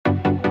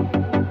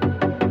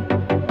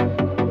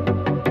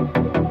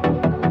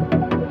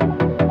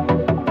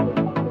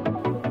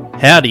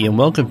Howdy and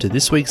welcome to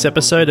this week's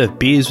episode of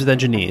Beers with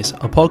Engineers,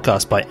 a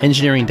podcast by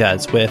engineering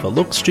dads where if it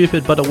looks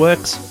stupid but it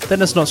works,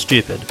 then it's not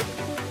stupid.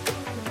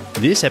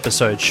 This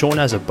episode, Sean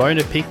has a bone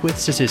to pick with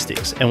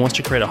statistics and wants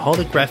to create a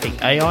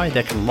holographic AI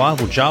that can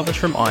rival Jarvis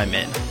from Iron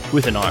Man,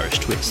 with an Irish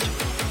twist.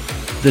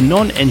 The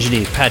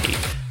non-engineer Paddy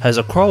has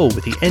a quarrel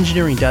with the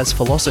engineering dad's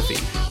philosophy,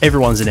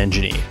 everyone's an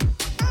engineer.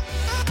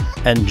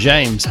 And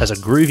James has a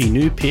groovy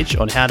new pitch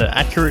on how to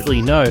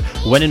accurately know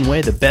when and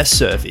where the best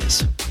surf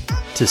is.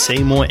 To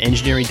see more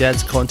Engineering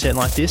Dads content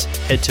like this,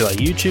 head to our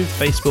YouTube,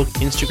 Facebook,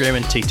 Instagram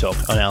and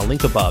TikTok on our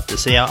link above to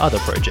see our other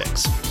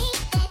projects.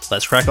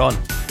 Let's crack on.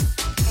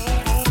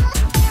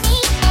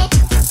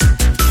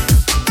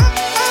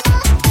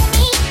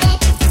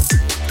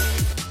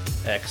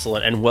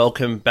 Excellent, and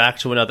welcome back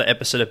to another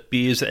episode of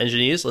Beers with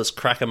Engineers. Let's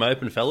crack them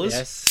open, fellas.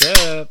 Yes,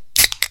 sir.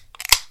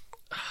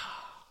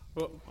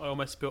 Well, I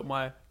almost spilt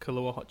my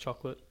Kahlua hot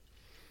chocolate.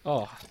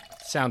 Oh,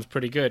 sounds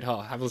pretty good. Oh,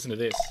 have a listen to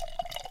this.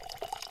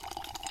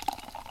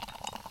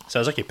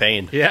 Sounds like you're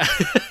peeing. Yeah,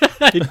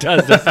 it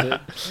does, doesn't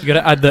it? You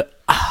gotta add the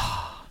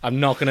I'm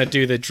not gonna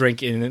do the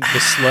drink in the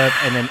slurp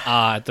and then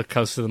at the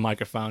close to the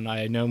microphone.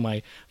 I know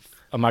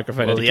a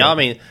microphone. Well,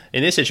 in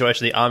this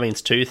situation, the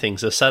means two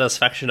things: the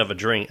satisfaction of a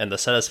drink and the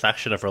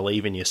satisfaction of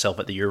relieving yourself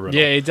at the urinal.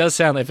 Yeah, it does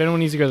sound like if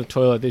anyone needs to go to the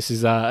toilet, this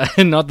is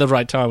not the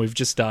right time. We've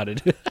just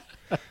started.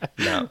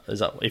 No,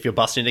 if you're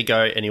busting to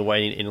go and you're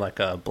waiting in like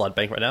a blood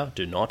bank right now,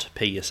 do not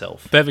pee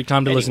yourself. Perfect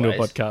time to listen to a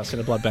podcast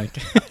in a blood bank.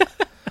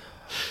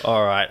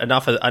 All right,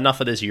 enough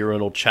of this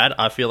urinal chat.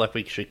 I feel like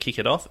we should kick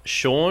it off.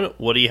 Sean,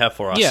 what do you have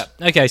for us? Yeah,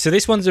 okay, so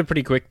this one's a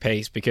pretty quick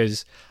piece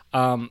because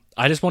I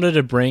just wanted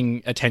to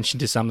bring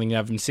attention to something that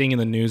I've been seeing in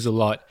the news a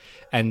lot,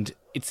 and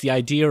it's the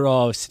idea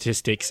of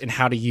statistics and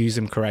how to use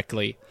them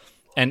correctly.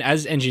 And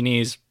as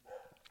engineers,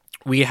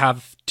 we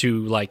have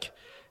to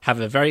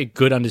have a very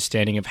good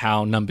understanding of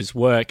how numbers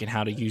work and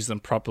how to use them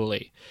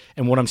properly.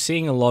 And what I'm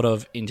seeing a lot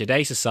of in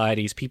today's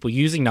society is people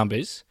using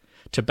numbers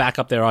to back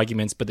up their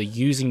arguments, but they're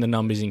using the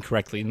numbers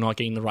incorrectly, not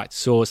getting the right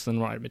source and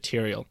the right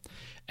material.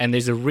 And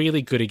there's a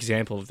really good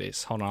example of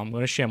this. Hold on, I'm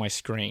going to share my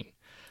screen.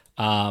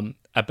 This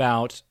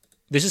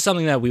is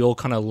something that we all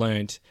kind of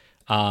learned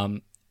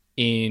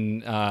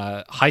in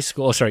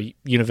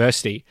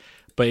university,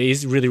 but it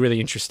is really, really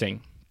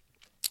interesting.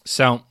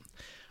 So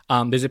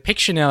there's a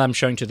picture now that I'm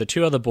showing to the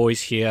two other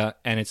boys here,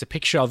 and it's a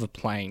picture of a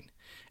plane.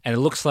 And it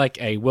looks like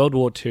a World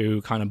War II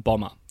kind of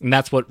bomber. And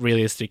that's what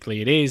realistically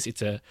it is.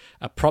 It's a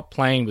prop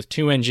plane with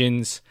two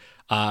engines,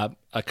 a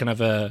kind of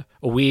a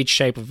weird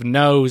shape of a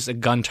nose, a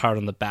gun turret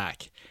on the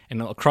back.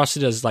 And across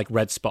it is like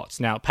red spots.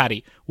 Now,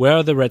 Paddy, where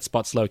are the red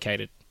spots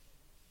located?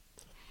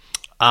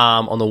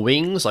 On the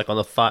wings, like on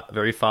the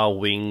very far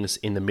wings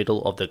in the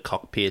middle of the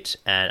cockpit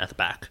and at the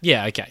back.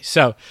 Yeah, okay.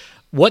 So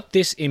what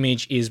this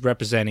image is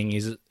representing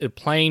is a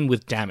plane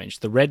with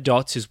damage. The red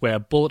dots is where a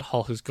bullet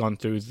hole has gone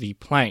through the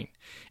plane.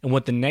 And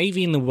what the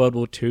Navy in the World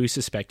War II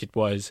suspected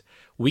was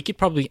we could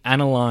probably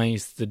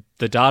analyze the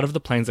data of the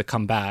planes that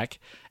come back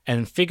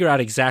and figure out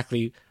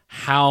exactly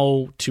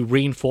how to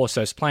reinforce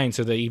those planes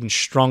so they're even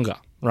stronger,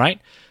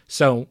 right?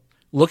 So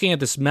looking at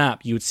this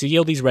map, you would see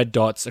all these red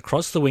dots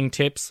across the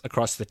wingtips,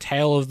 across the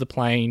tail of the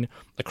plane,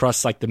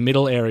 across like the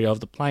middle area of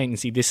the plane, and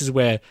see this is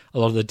where a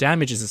lot of the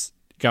damage is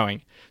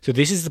going. So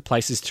this is the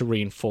places to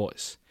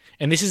reinforce.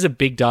 And this is a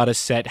big data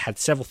set, had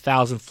several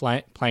thousand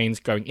planes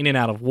going in and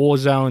out of war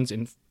zones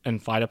and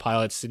fighter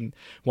pilots and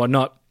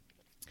whatnot.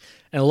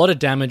 And a lot of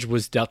damage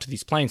was dealt to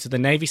these planes. So the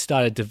Navy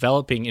started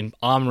developing and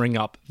armoring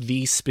up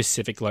these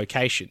specific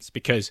locations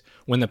because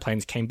when the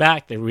planes came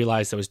back, they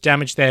realized there was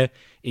damage there.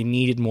 It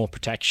needed more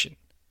protection.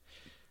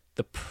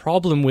 The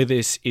problem with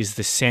this is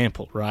the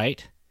sample,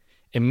 right?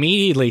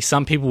 Immediately,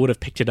 some people would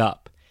have picked it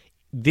up.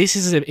 This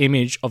is an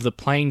image of the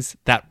planes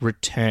that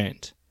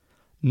returned,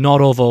 not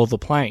of all the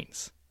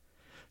planes.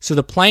 So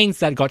the planes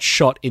that got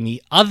shot in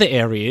the other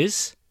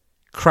areas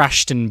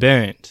crashed and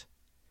burned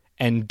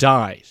and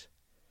died.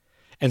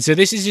 And so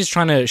this is just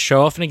trying to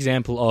show off an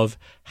example of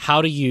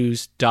how to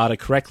use data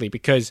correctly,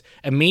 because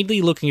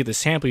immediately looking at the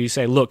sample, you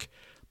say, look,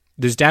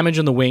 there's damage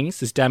on the wings,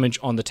 there's damage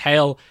on the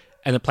tail,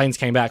 and the planes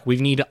came back. We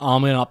need to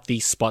armor up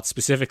these spots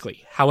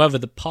specifically. However,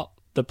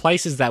 the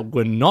places that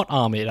were not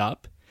armored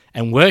up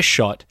and were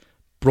shot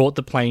brought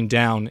the plane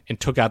down and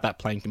took out that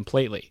plane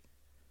completely.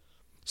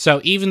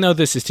 So even though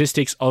the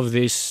statistics of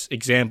this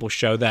example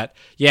show that,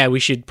 yeah, we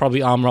should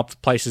probably armor up the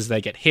places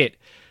they get hit,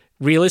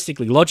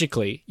 realistically,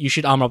 logically, you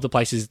should armor up the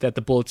places that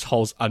the bullets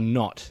holes are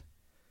not.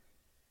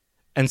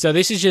 And so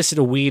this is just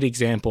a weird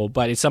example,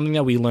 but it's something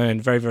that we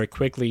learned very, very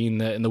quickly in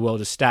the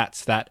world of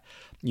stats, that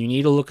you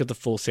need to look at the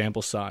full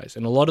sample size.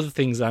 And a lot of the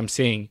things I'm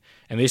seeing,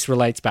 and this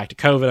relates back to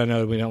COVID, I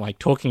know we don't like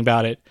talking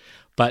about it,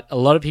 but a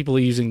lot of people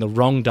are using the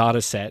wrong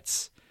data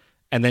sets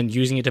and then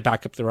using it to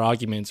back up their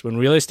arguments, when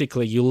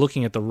realistically, you're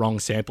looking at the wrong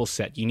sample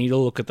set. You need to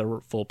look at the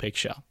full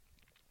picture.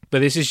 But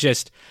this is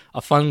just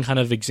a fun kind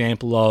of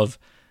example of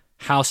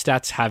how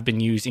stats have been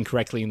used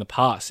incorrectly in the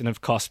past and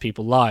have cost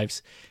people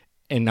lives.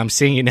 And I'm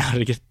seeing it now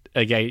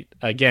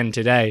again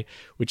today,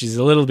 which is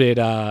a little bit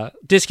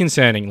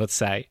disconcerting, let's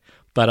say.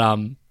 But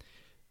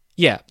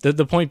Yeah,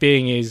 the point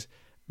being is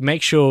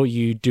make sure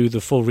you do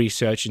the full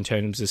research in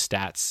terms of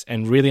stats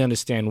and really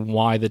understand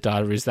why the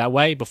data is that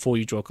way before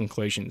you draw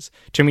conclusions.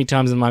 Too many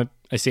times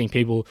I've seen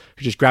people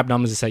who just grab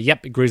numbers and say,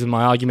 yep, agrees with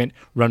my argument,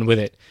 run with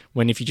it.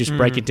 When if you just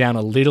break it down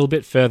a little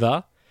bit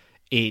further,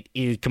 it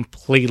is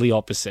completely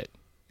opposite.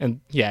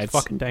 And yeah, it's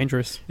fucking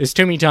dangerous. There's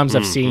too many times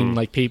I've seen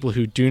like people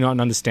who do not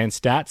understand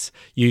stats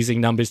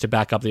using numbers to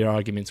back up their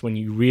arguments when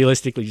you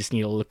realistically just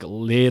need to look a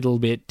little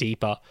bit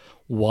deeper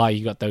why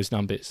you got those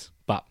numbers.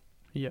 But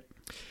yep.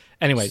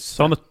 Anyways,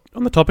 so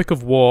on the topic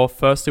of war,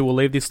 firstly, we'll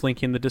leave this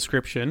link in the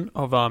description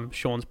of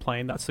Sean's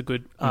plane. That's a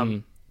good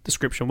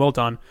description. Well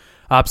done.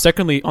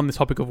 Secondly, on the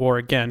topic of war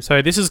again.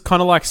 So this is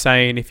kind of like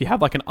saying if you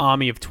have like an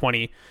army of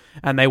 20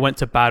 and they went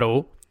to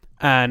battle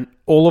and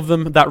all of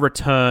them that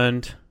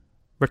returned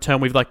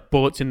with like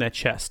bullets in their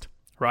chest,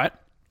 right?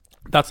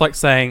 That's like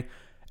saying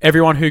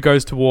everyone who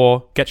goes to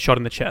war gets shot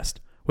in the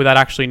chest without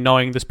actually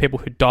knowing there's people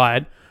who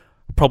died,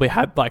 probably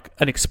had like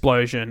an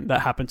explosion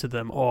that happened to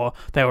them or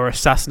they were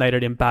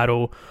assassinated in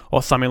battle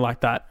or something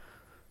like that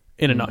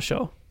in a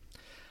nutshell.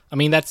 I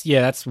mean,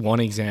 that's one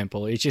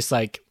example. It's just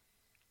like,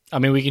 I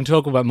mean, we can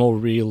talk about more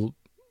real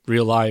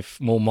life,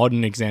 more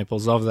modern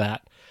examples of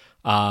that.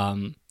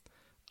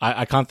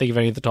 I can't think of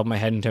any at the top of my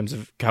head in terms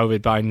of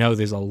COVID, but I know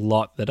there's a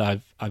lot that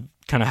I've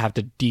kind of have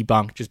to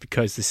debunk just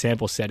because the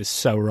sample set is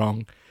so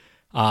wrong.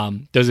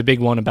 There was a big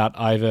one about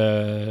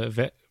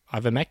ivermectin.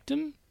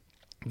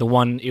 The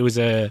one, it was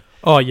a...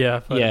 Oh,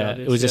 yeah.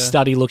 It was a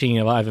study looking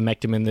at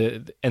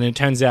ivermectin, and it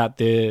turns out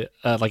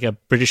like a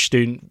British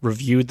student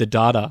reviewed the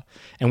data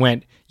and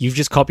went, you've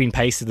just copy and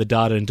pasted the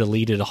data and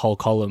deleted a whole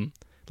column.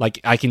 Like,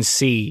 I can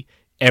see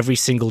every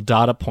single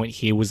data point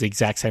here was the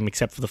exact same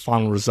except for the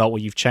final result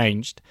where you've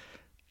changed.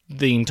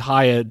 The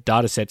entire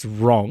data set's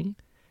wrong.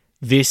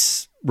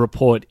 This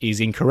report is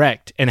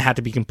incorrect and it had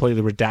to be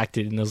completely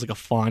redacted, and there was like a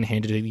fine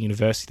handed to the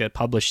university that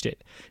published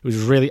it. It was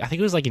really, I think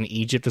it was like in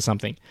Egypt or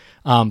something,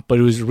 but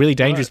it was really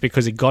dangerous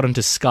because it got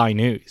onto Sky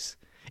News.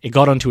 It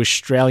got onto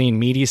Australian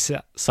media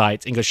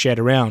sites and got shared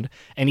around,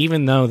 and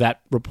even though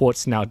that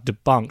report's now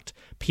debunked,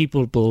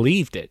 people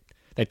believed it.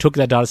 They took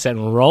that data set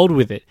and rolled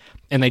with it,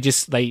 and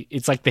it's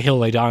like the hill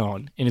they die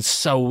on, and it's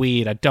so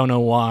weird. I don't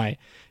know why.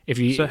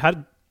 So how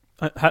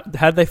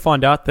did they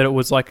find out that it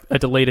was like a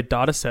deleted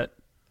data set?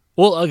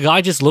 Well, a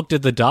guy just looked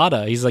at the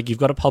data. He's like, you've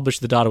got to publish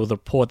the data with a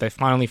report. They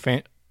finally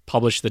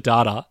published the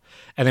data,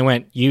 and they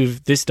went,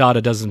 this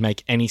data doesn't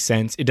make any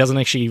sense. It doesn't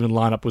actually even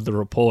line up with the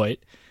report.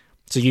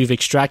 So you've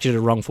extracted it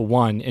wrong for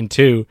one, and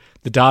two,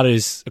 the data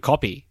is a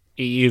copy.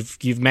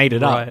 You've made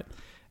it up.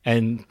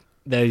 And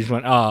they just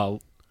went, oh,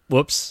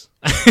 whoops.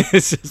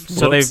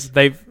 So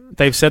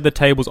they've said the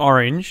table's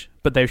orange,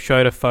 but they've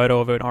showed a photo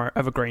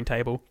of a green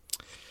table.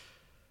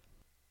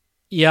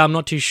 Yeah, I'm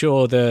not too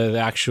sure the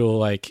actual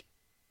like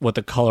what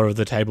the color of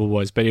the table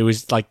was, but it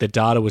was like the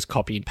data was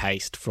copy and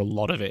paste for a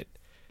lot of it.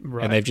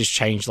 Right. And they've just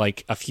changed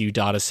like a few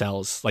data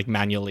cells like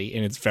manually,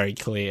 and it's very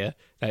clear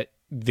that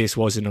this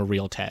wasn't a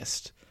real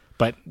test.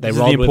 But they rolled with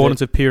it. This is the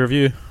importance of peer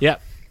review.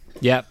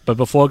 Yeah. But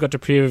before it got to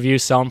peer review,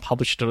 someone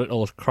published it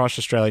all across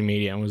Australian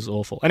media and it was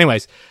awful.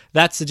 Anyways,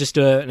 that's just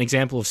an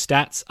example of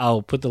stats.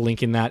 I'll put the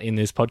link in that in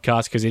this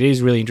podcast because it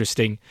is really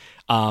interesting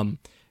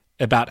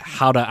about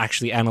how to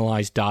actually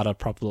analyze data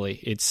properly.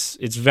 It's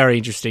very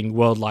interesting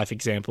world life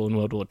example in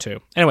World War II.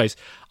 Anyways,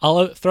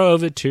 I'll throw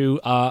over to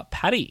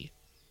Paddy.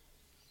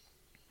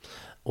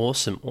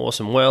 Awesome.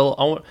 Well,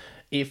 I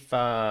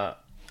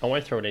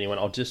won't throw it at anyone.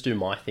 I'll just do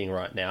my thing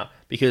right now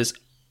because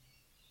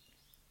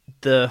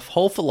the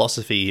whole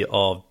philosophy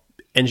of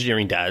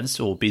engineering dads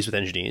or bees with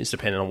engineers,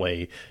 depending on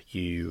where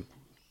you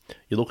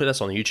look at us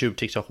on YouTube,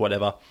 TikTok,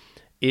 whatever,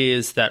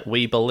 is that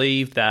we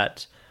believe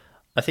that,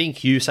 I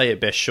think you say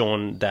it best,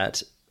 Sean,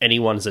 that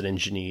anyone's an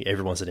engineer,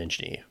 everyone's an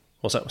engineer.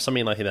 Or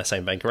something like in that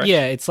same vein, correct?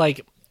 Yeah, it's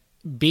like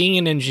being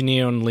an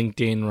engineer on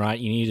LinkedIn, right?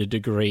 You need a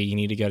degree, you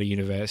need to go to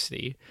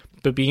university.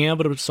 But being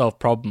able to solve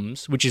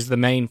problems, which is the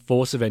main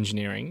force of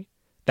engineering,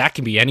 that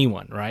can be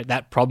anyone, right?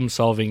 That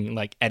problem-solving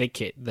like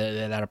etiquette,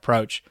 that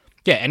approach.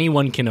 Yeah,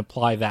 anyone can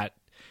apply that.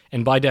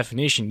 And by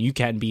definition, you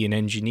can be an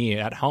engineer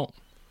at home.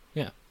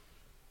 Yeah.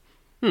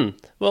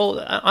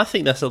 Well, I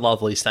think that's a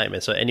lovely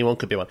statement. So anyone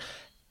could be one.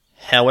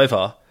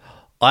 However,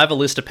 I have a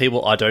list of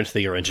people I don't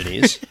think are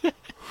engineers.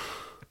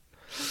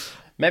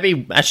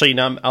 Maybe, actually,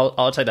 no,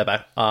 I'll take that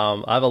back.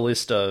 I have a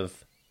list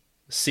of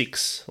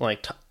 6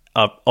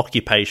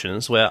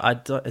 occupations where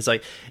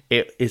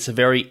it's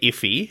very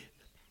iffy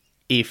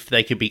if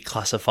they could be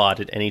classified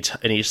in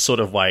any sort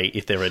of way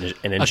if they're an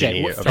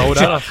engineer.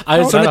 Okay, I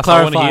just want to clarify.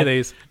 I want to hear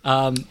these.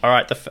 All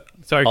right,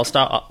 sorry. I'll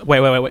start.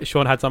 Wait.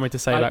 Sean had something to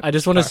say. I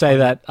just want to say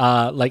that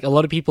like a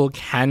lot of people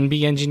can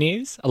be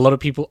engineers. A lot of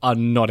people are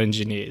not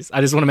engineers. I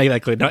just want to make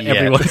that clear. Not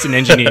everyone's an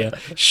engineer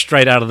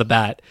straight out of the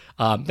bat.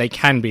 They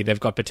can be. They've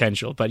got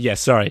potential. But yeah,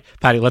 sorry,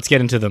 Paddy. Let's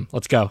get into them.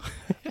 Let's go.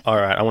 All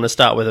right. I want to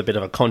start with a bit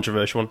of a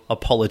controversial one. A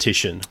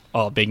politician.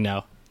 Oh, big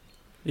no.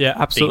 Yeah,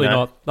 absolutely Bingo.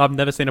 not. I've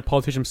never seen a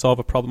politician solve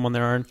a problem on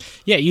their own.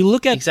 Yeah, you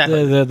look at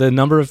the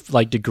number of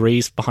like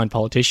degrees behind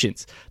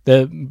politicians.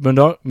 The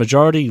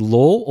majority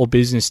law or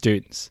business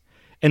students,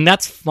 and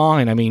that's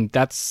fine. I mean,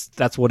 that's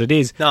what it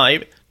is. No,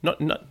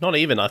 not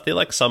even. I feel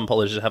like some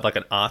politicians have like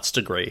an arts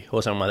degree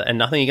or something like that. And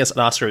nothing against an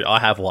arts degree. I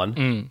have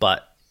one,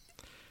 but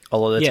a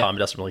lot of the time it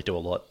doesn't really do a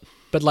lot.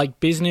 But like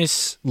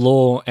business,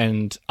 law,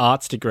 and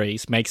arts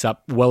degrees makes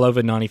up well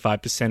over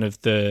 95%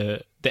 of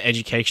the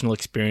educational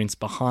experience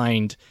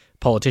behind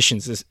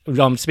politicians.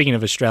 I'm speaking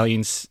of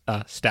Australian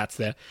stats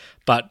there.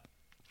 But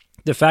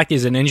the fact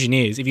is, in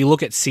engineers, if you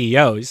look at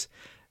CEOs,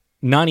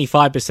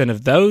 95%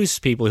 of those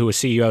people who are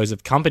CEOs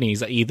of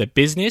companies are either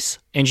business,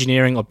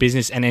 engineering, or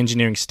business and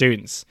engineering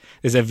students.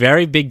 There's a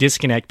very big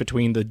disconnect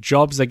between the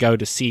jobs that go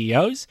to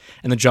CEOs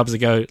and the jobs that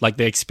go, like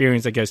the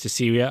experience that goes to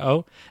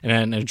CEO, and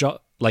then a job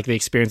like the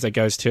experience that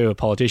goes to a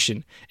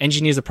politician.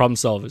 Engineers are problem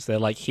solvers. They're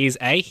like, here's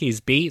A,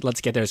 here's B,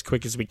 let's get there as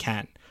quick as we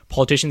can.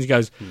 Politicians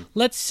goes,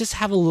 let's just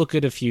have a look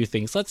at a few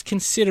things. Let's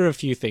consider a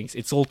few things.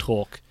 It's all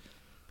talk.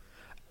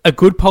 A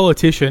good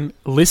politician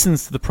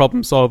listens to the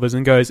problem solvers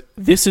and goes,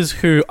 this is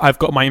who I've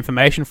got my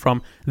information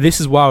from. This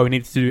is why we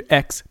need to do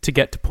X to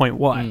get to point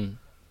Y.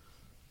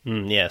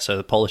 Yeah, so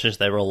the politicians,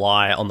 they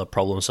rely on the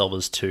problem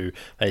solvers to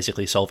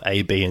basically solve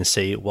A, B, and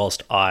C,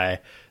 whilst the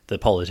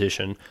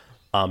politician,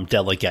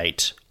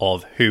 delegate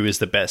of who is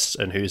the best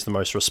and who's the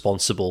most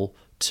responsible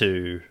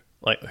to,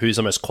 like, who's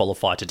the most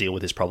qualified to deal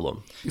with this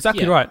problem.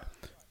 Exactly right.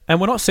 And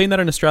we're not seeing that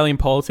in Australian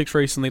politics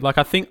recently. Like,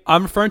 I think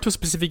I'm referring to a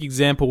specific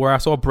example where I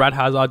saw Brad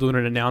Hazard doing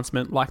an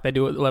announcement like they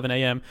do at 11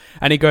 a.m.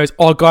 And he goes,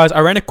 oh, guys, I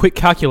ran a quick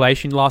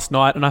calculation last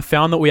night and I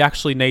found that we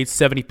actually need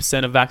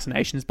 70% of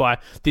vaccinations by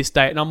this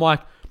date. And I'm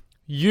like,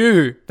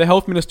 the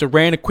health minister,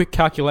 ran a quick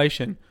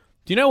calculation.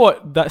 Do you know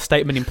what that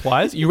statement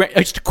implies? You ran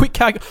just a quick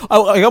calculation.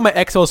 I got my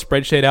Excel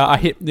spreadsheet out. I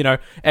hit,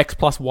 X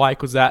plus Y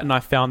equals that, and I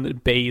found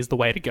that B is the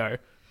way to go.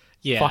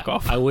 Yeah. Fuck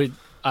off.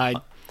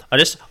 I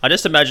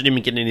just imagine him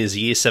getting his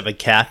year 7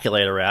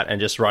 calculator out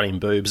and just writing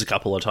boobs a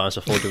couple of times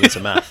before doing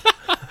some math.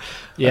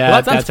 Yeah,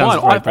 well, that's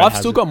fine. I've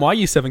still got my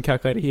year 7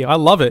 calculator here. I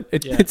love it.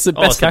 It's the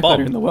best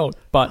calculator in the world.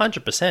 But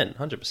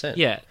 100%.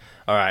 Yeah.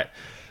 All right.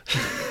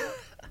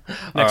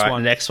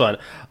 Next one.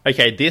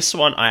 Okay, this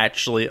one I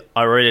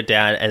wrote it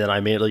down and then I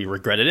immediately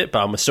regretted it,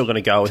 but I'm still going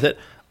to go with it.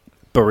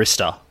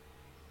 Barista.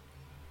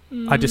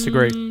 I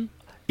disagree.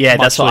 Yeah,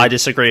 that's why I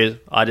disagree.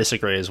 I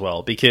disagree as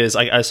well, because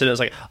as soon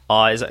as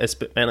it's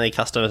mainly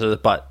customers,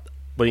 but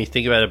when you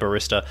think about a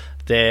barista,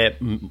 they're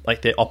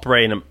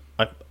operating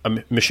a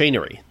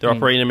machinery. They're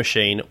operating a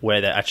machine where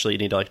they actually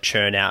need to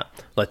churn out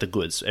the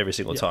goods every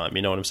single time.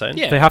 You know what I'm saying?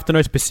 Yeah. They have to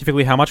know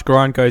specifically how much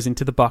grind goes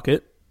into the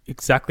bucket,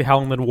 exactly how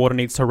long the water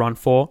needs to run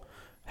for,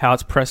 how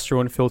it's pressed through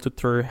and filtered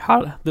through,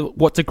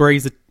 what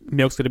degrees the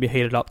milk's going to be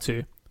heated up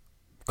to.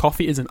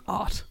 Coffee is an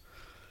art.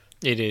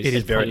 It is. It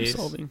is very problem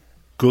solving.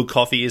 Good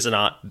coffee is an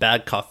art.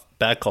 Bad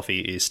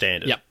coffee is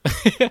standard.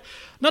 Yep.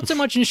 Not so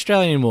much in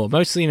Australia anymore.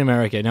 Mostly in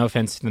America. No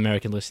offense to the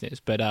American listeners,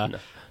 but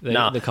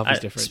the coffee's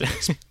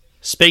different.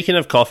 Speaking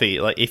of coffee,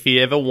 if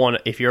you ever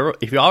if you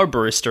are a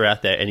barista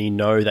out there and you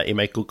know that you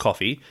make good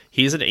coffee,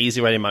 here's an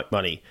easy way to make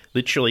money.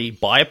 Literally,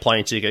 buy a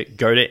plane ticket,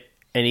 go to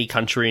any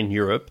country in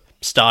Europe,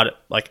 start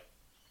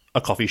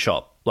a coffee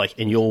shop,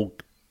 and there'll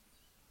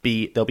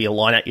be a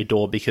line at your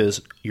door because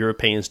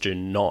Europeans do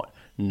not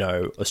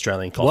know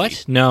Australian coffee.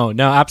 What? No,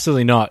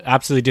 absolutely not.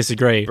 Absolutely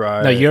disagree.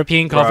 Bro, no,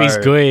 European coffee's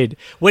good.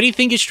 Where do you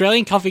think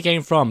Australian coffee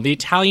came from? The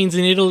Italians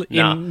in Italy,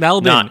 in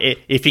Melbourne.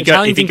 If you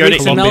go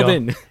to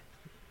Melbourne.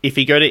 If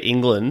you go to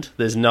England,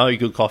 there's no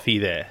good coffee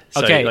there.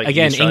 So, okay,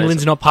 again,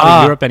 England's not part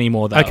of Europe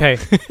anymore, though. Okay.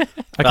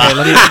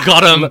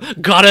 Got him.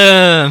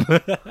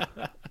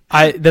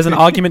 There's an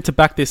argument to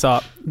back this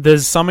up.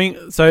 There's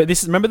something. So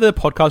remember the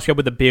podcast we had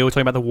with the beer? We're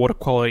talking about the water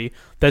quality.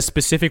 There's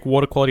specific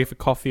water quality for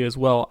coffee as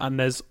well, and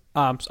there's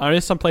I know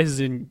some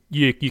places in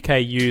UK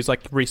use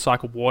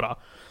recycled water.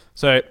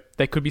 So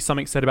there could be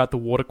something said about the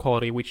water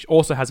quality, which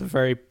also has a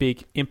very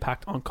big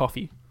impact on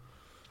coffee.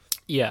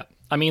 Yeah,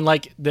 I mean,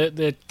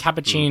 the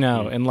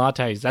cappuccino and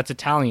lattes. That's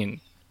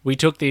Italian. We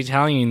took the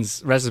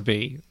Italians'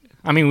 recipe.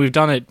 I mean, we've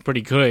done it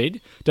pretty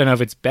good. Don't know if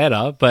it's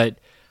better, but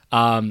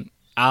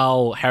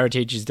our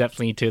heritage is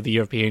definitely to the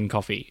European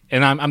coffee.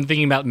 And I'm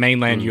thinking about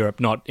mainland Europe,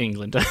 not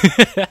England.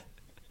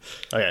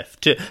 Okay,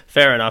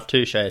 fair enough.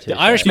 Touche. The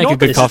Irish make a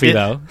good coffee,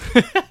 though.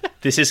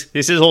 This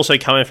is also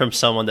coming from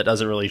someone that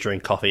doesn't really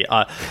drink coffee.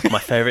 My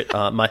favorite,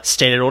 my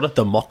standard order,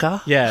 the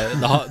mocha. Yeah,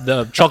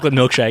 the chocolate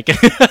milkshake.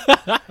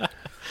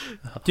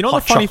 Do you know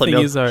what the funny thing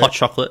is, though? Hot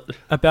chocolate.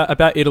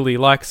 About Italy.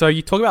 So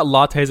you talk about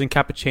lattes and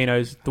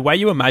cappuccinos. The way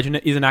you imagine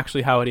it isn't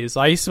actually how it is.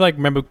 I used to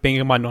remember being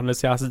at my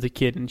nonna's house as a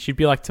kid, and she'd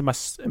be like to me,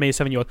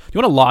 7-year-old, do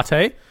you want a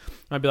latte? And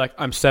I'd be like,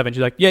 I'm 7.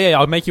 She's like, yeah,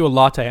 I'll make you a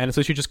latte. And it's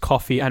literally just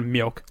coffee and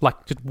milk,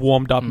 just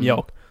warmed up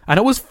milk. And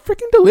it was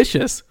freaking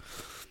delicious.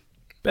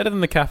 Better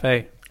than the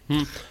cafe.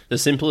 The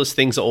simplest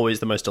things are always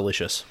the most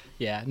delicious.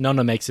 Yeah,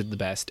 Nonna makes it the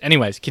best.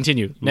 Anyways,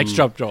 continue. Next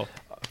job, Joel.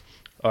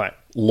 All right,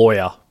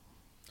 lawyer.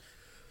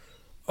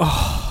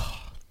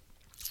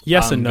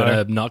 Yes I'm and no.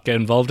 gonna not get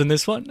involved in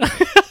this one.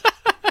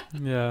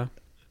 Yeah.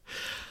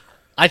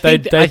 I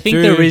think They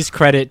there do- is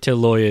credit to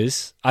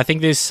lawyers. I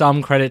think there's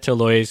some credit to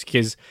lawyers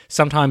because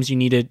sometimes you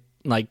need to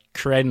like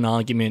create an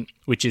argument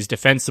which is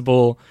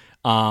defensible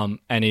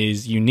and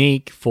is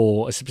unique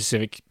for a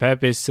specific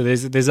purpose. So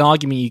there's an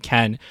argument you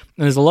can. And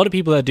there's a lot of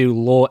people that do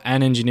law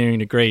and engineering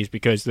degrees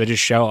because they're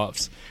just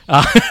show-offs.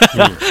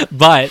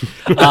 But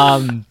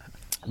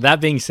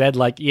that being said,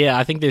 like, yeah,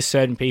 I think there's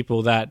certain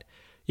people that,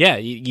 yeah,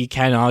 you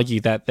can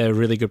argue that they're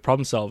really good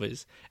problem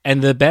solvers.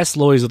 And the best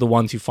lawyers are the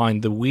ones who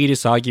find the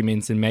weirdest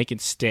arguments and make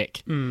it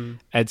stick. And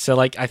so,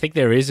 like, I think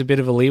there is a bit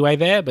of a leeway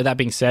there. But that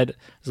being said,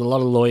 there's a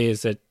lot of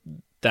lawyers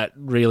that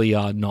really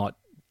are not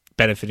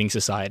benefiting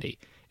society.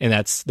 And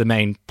that's the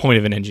main point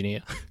of an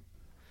engineer.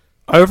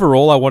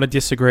 Overall, I want to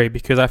disagree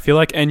because I feel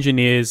like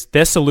engineers,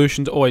 their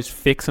solution's always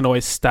fixed and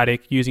always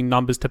static, using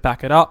numbers to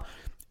back it up.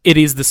 It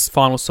is this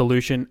final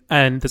solution,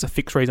 and there's a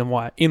fixed reason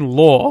why. In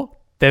law,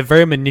 they're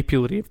very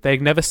manipulative. They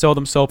never sell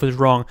themselves as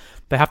wrong.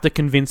 They have to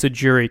convince a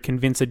jury,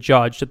 convince a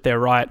judge that they're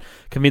right,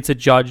 convince a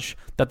judge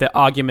that their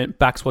argument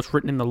backs what's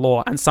written in the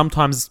law. And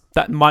sometimes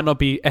that might not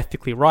be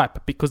ethically right,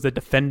 but because they're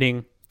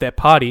defending their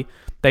party,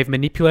 they've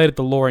manipulated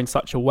the law in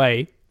such a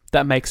way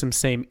that makes them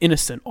seem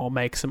innocent or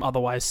makes them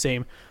otherwise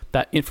seem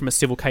that from a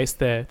civil case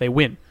they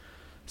win.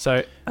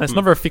 So, and it's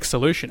never a fixed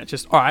solution. It's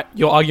just, all right,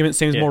 your argument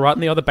seems more right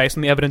than the other based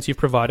on the evidence you've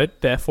provided,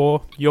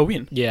 therefore you'll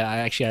win. Yeah,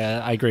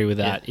 I agree with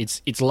that. Yeah.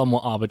 It's a lot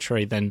more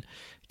arbitrary than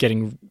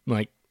getting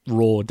like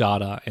raw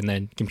data and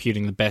then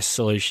computing the best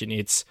solution.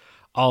 It's,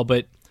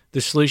 but the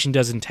solution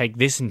doesn't take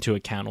this into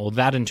account or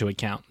that into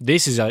account.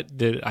 This is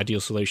the ideal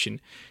solution.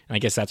 And I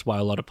guess that's why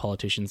a lot of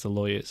politicians are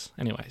lawyers.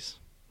 Anyways.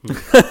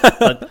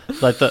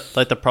 like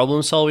the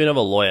problem solving of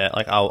a lawyer,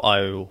 like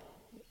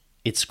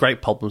it's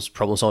great problem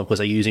solving because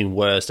they're using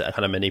words to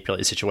kind of manipulate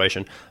the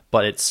situation,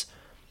 but it's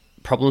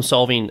problem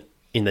solving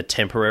in the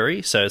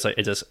temporary. So it's like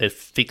it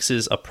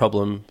fixes a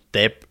problem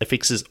there. It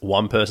fixes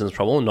one person's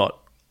problem, not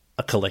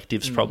a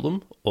collective's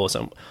problem, or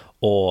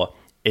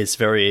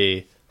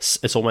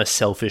it's almost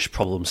selfish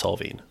problem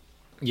solving.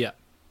 Yeah,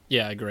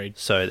 agreed.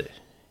 So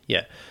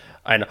yeah,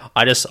 and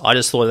I just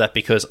thought of that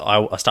because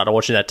I started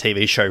watching that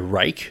TV show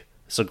Rake.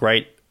 It's a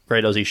great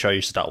Aussie show.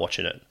 You should start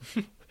watching it.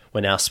 We're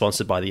now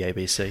sponsored by the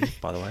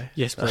ABC, by the way.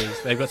 Yes, please.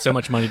 They've got so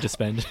much money to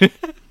spend.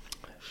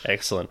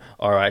 Excellent.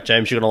 All right,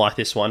 James, you're going to like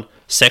this one.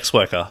 Sex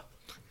worker.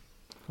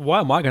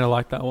 Why am I going to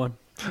like that one?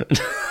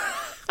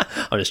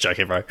 I'm just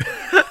joking, bro.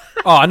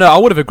 Oh, no, I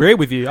would have agreed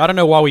with you. I don't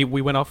know why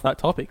we went off that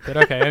topic, but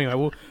okay,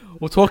 anyway,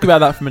 we'll talk about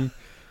that from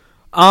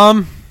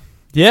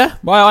yeah,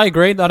 well, I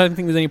agree. I don't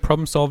think there's any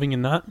problem solving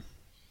in that.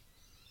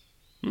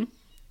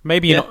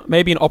 Maybe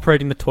in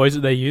operating the toys that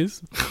they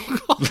use,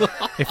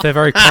 if they're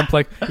very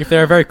complex. If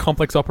they're a very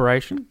complex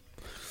operation.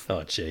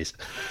 Oh, jeez.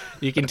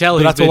 You can tell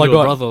he's been to a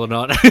brothel or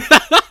not.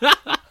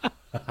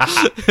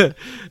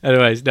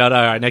 Anyways, no. All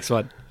right, next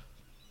one.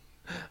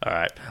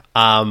 All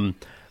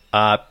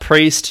right.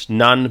 Priest,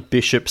 nun,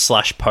 bishop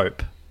 /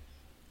 pope.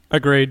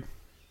 Agreed.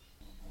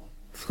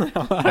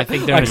 I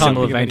think they're in a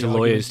similar vein to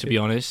lawyers, to be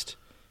honest.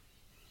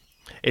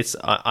 It's.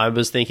 I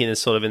was thinking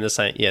it's sort of in the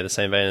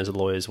same vein as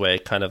lawyers, where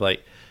kind of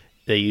like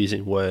they're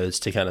using words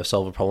to kind of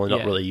solve a problem,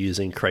 not really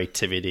using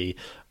creativity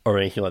or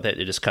anything like that.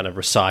 They're just kind of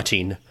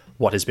reciting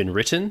what has been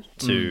written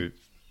to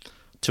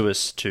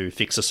us to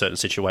fix a certain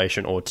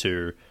situation or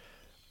to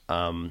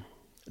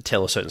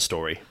tell a certain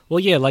story.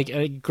 Well, yeah, like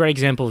a great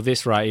example of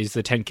this, right, is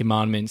the 10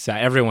 Commandments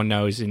that everyone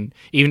knows, and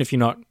even if you're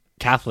not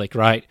Catholic,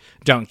 right,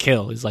 don't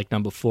kill is like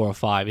number 4 or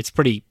 5. It's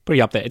pretty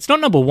up there. It's not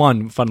number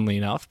 1, funnily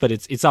enough, but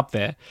it's up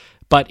there.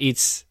 But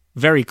it's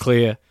very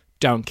clear,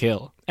 don't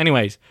kill.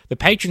 Anyways, the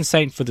patron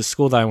saint for the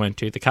school that I went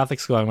to, the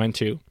Catholic school I went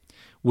to,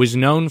 was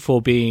known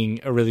for being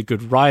a really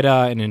good writer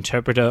and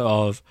interpreter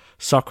of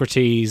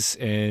Socrates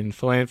and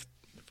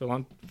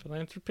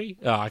philanthropy?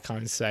 Oh, I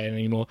can't say it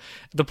anymore.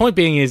 The point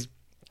being is,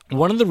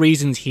 one of the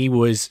reasons he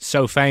was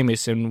so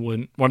famous and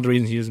one of the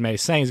reasons he was made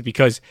famous is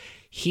because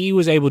he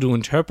was able to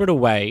interpret a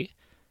way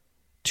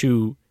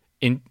to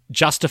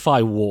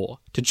justify war,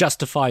 to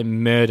justify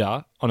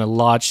murder on a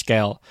large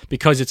scale,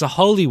 because it's a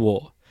holy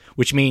war,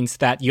 which means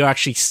that you're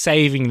actually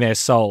saving their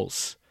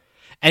souls.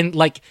 And,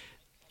 like,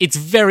 it's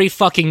very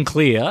fucking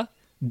clear,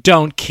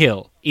 don't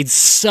kill. It's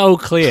so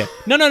clear.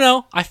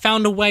 No, I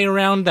found a way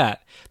around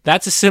that.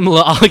 That's a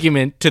similar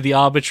argument to the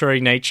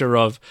arbitrary nature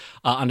of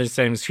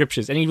understanding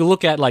scriptures. And if you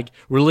look at, like,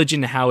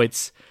 religion, how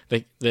it's,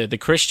 the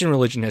Christian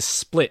religion has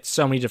split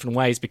so many different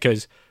ways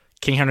because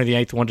King Henry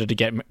VIII wanted to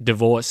get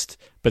divorced,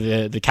 but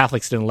the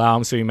Catholics didn't allow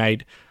him, so he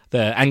made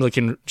the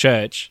Anglican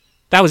Church.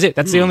 That was it.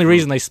 That's the only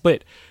reason they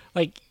split.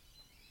 Like,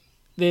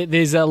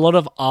 there's a lot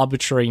of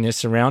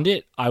arbitrariness around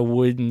it. I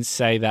wouldn't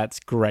say that's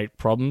great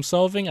problem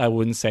solving. I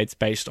wouldn't say it's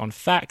based on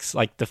facts.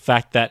 Like the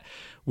fact that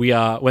we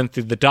went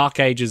through the dark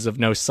ages of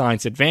no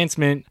science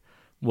advancement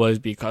was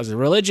because of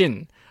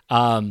religion.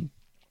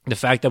 The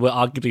fact that we're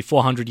arguably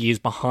 400 years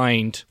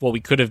behind what we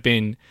could have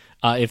been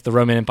if the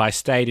Roman Empire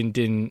stayed and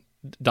didn't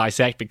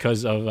dissect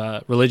because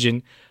of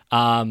religion.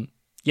 I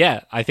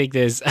think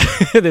there's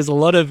there's a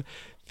lot of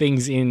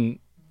things in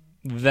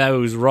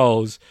those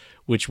roles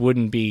which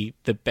wouldn't be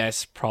the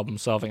best problem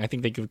solving. I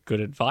think they give good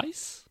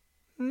advice.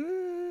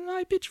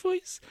 High pitch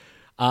voice.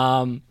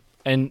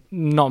 And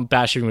not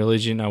bashing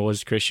religion. I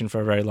was Christian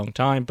for a very long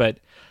time, but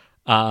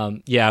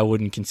I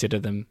wouldn't consider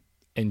them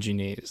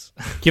engineers.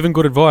 Giving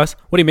good advice?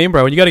 What do you mean,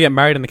 bro? When you go to get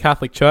married in the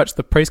Catholic Church,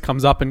 the priest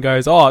comes up and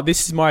goes, "Oh,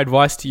 this is my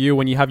advice to you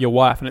when you have your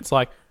wife." And it's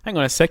like, hang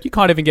on a sec, you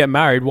can't even get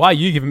married. Why are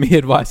you giving me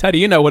advice? How do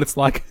you know what it's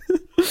like?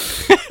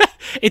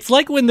 It's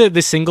like when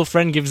the single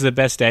friend gives the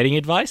best dating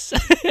advice.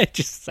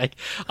 Just like,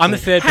 I'm the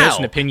third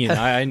person opinion.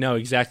 I know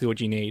exactly what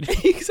you need.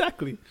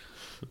 Exactly.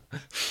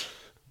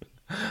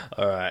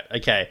 All right.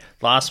 Okay.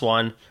 Last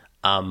one.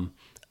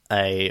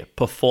 A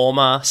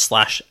performer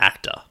 /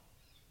 actor.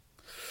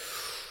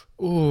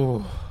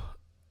 Ooh.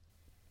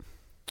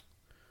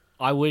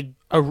 I would.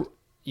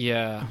 You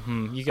go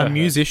ahead.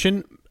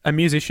 Musician. A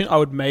musician. I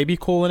would maybe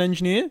call an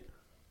engineer.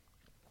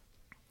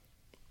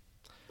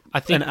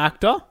 I think an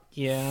actor.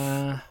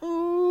 Yeah.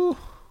 Ooh.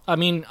 I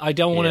mean, I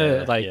don't want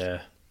to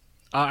Yeah.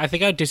 I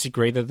think I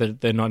disagree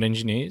that they're not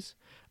engineers.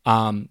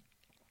 I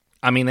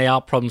mean, they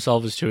are problem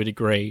solvers to a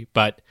degree,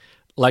 but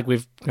like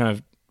we've kind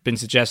of been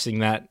suggesting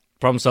that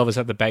problem solvers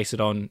have to base it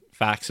on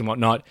facts and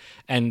whatnot,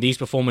 and these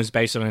performers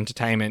based on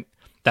entertainment,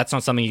 that's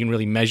not something you can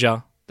really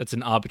measure. That's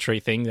an arbitrary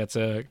thing. That's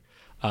a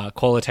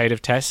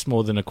qualitative test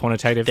more than a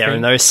quantitative thing. There are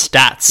no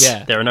stats.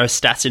 Yeah. There are no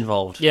stats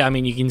involved. Yeah, I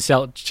mean, you can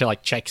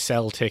check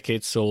sell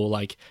tickets or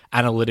like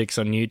analytics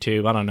on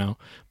YouTube. I don't know,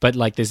 but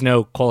like, there's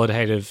no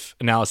qualitative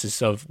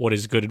analysis of what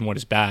is good and what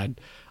is bad.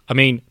 I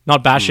mean,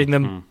 not bashing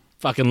them.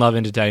 Fucking love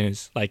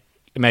entertainers. Like,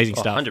 amazing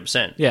stuff.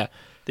 100%. Yeah.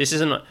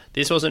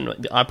 This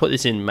wasn't. I put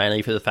this in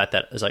mainly for the fact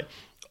that it's like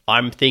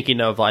I'm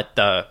thinking of like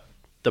the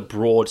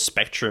broad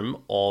spectrum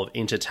of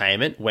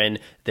entertainment when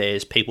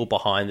there's people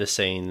behind the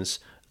scenes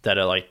that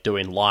are like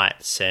doing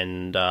lights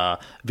and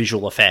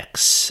visual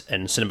effects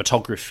and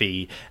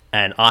cinematography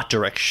and art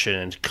direction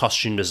and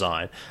costume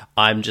design.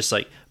 I'm just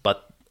like,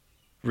 but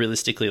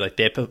realistically, like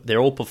they're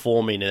all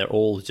performing and they're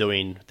all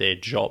doing their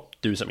job,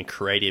 do something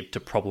creative to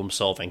problem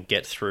solve and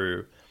get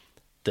through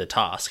the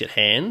task at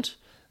hand,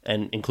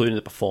 and including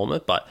the performer.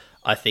 But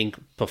I think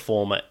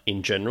performer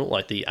in general,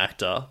 like the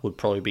actor, would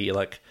probably be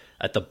like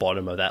at the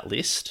bottom of that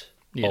list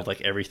of like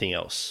everything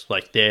else.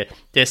 Like they're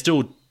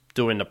still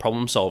doing the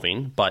problem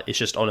solving, but it's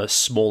just on a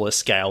smaller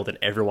scale than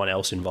everyone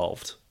else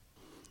involved.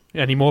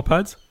 Any more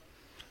pads?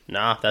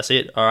 Nah, that's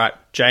it. All right,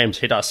 James,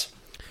 hit us.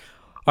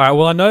 All right,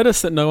 well, I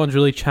noticed that no one's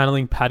really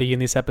channeling Paddy in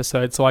this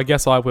episode, so I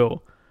guess I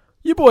will.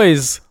 You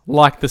boys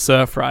like the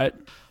surf, right?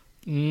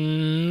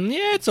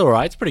 Yeah, it's all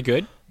right. It's pretty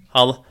good.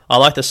 I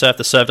like the surf.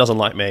 The surf doesn't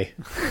like me.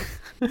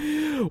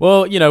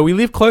 Well, we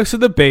live close to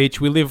the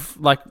beach. We live,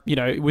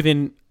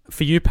 within,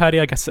 for you, Paddy,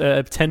 I guess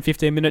a 10,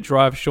 15-minute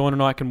drive. Sean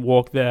and I can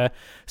walk there.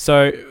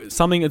 So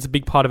something that's a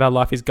big part of our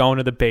life is going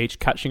to the beach,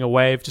 catching a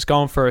wave, just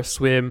going for a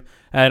swim.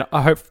 And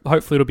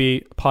hopefully it'll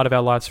be part of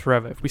our lives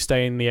forever if we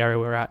stay in the area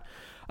we're at.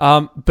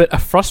 But a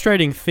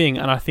frustrating thing,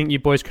 and I think you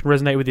boys can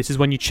resonate with this, is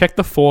when you check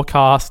the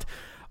forecast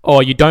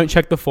or you don't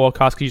check the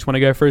forecast because you just want to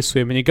go for a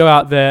swim and you go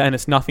out there and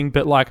it's nothing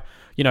but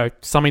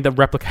something that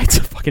replicates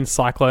a fucking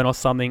cyclone or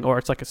something, or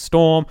it's like a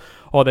storm,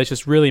 or there's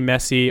just really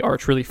messy, or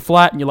it's really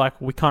flat and you're like,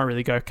 we can't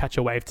really go catch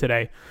a wave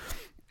today.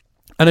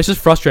 And it's just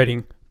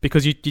frustrating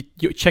because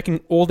you're checking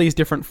all these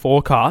different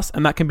forecasts,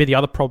 and that can be the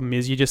other problem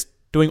is you're just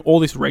doing all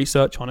this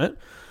research on it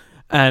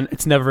and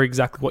it's never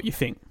exactly what you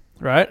think,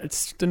 right?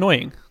 It's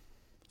annoying,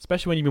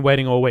 especially when you've been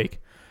waiting all week.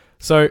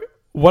 So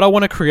what I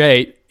want to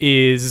create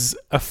is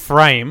a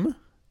frame.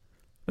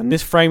 And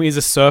this frame is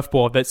a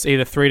surfboard that's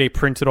either 3D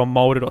printed or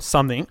molded or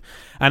something.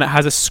 And it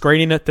has a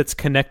screen in it that's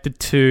connected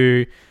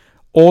to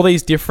all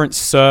these different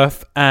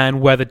surf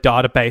and weather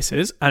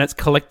databases. And it's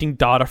collecting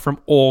data from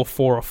all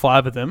 4 or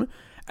 5 of them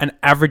and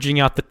averaging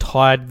out the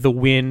tide, the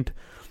wind,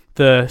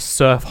 the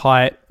surf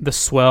height, the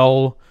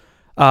swell,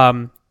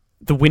 the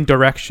wind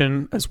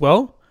direction as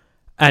well,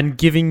 and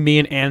giving me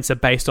an answer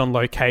based on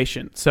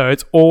location. So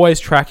it's always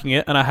tracking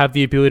it, and I have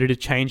the ability to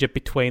change it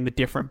between the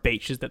different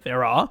beaches that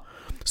there are.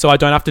 So I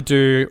don't have to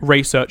do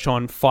research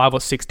on 5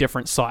 or 6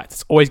 different sites.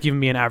 It's always giving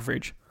me an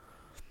average.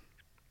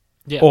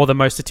 Yeah. Or the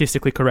most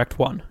statistically correct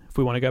one, if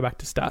we want to go back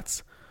to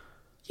stats.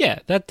 Yeah,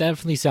 that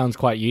definitely sounds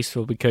quite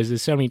useful because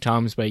there's so many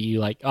times where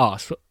you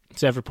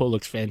surf report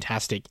looks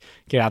fantastic.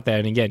 Get out there,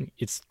 and again,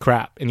 it's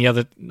crap. And the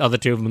other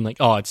two of them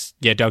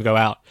don't go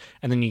out.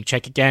 And then you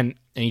check again,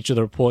 and each of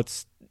the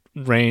reports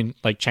ran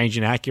change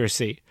in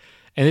accuracy.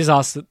 And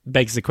this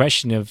begs the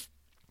question of,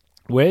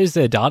 where is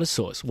their data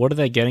source? What are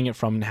they getting it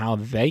from, and how are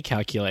they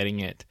calculating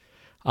it?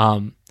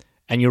 And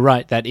you're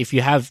right that if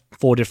you have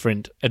 4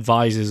 different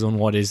advisors on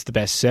what is the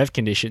best surf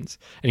conditions,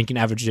 and you can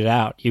average it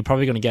out, you're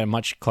probably going to get a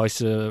much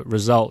closer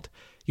result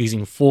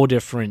using 4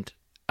 different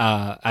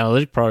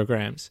analytic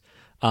programs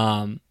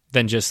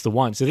than just the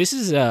one. So this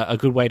is a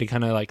good way to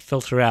kind of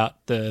filter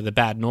out the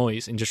bad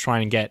noise and just try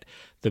and get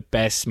the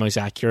best, most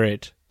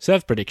accurate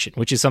surf prediction,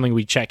 which is something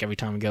we check every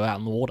time we go out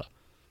in the water.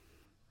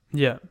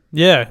 Yeah.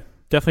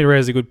 Definitely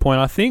raises a good point.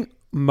 I think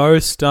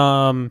most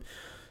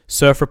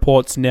surf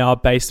reports now are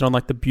based on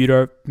the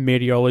Bureau of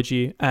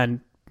Meteorology and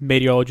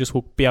meteorologists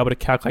will be able to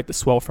calculate the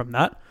swell from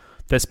that.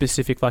 There's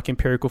specific like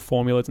empirical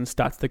formulas and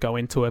stats that go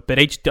into it, but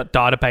each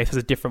database has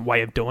a different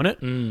way of doing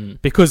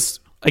it because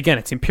again,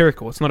 it's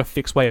empirical. It's not a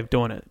fixed way of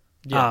doing it.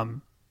 Yeah.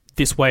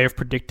 This way of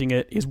predicting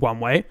it is one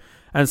way,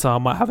 and so I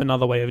might have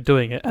another way of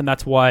doing it, and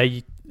that's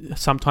why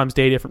sometimes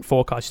there are different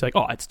forecasts. You're like,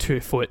 oh, it's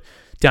 2 foot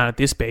down at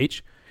this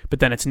beach, but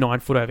then it's 9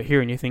 foot over here,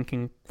 and you're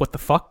thinking, what the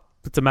fuck?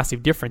 It's a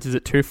massive difference. Is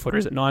it 2 foot or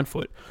is it 9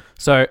 foot?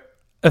 So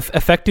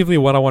effectively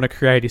what I want to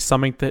create is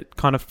something that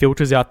kind of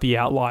filters out the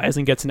outliers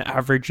and gets an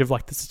average of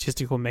like the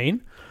statistical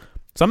mean.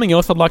 Something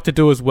else I'd like to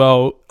do as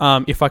well,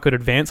 if I could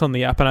advance on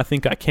the app, and I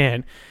think I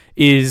can,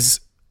 is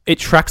it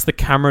tracks the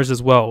cameras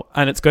as well,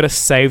 and it's got a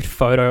saved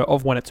photo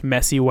of when it's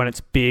messy, when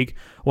it's big,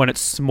 when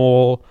it's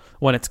small,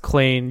 when it's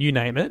clean, you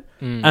name it.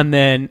 And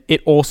then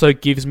it also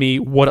gives me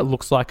what it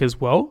looks like as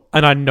well.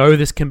 And I know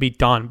this can be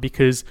done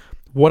because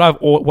what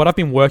I've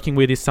been working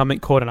with is something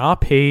called an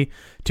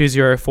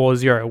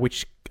RP2040,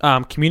 which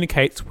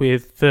communicates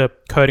with the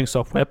coding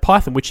software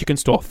Python, which you can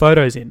store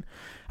photos in.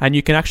 And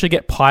you can actually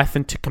get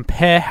Python to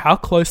compare how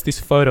close this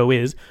photo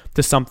is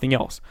to something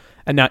else.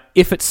 And now,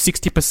 if it's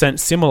 60%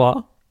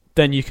 similar,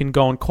 then you can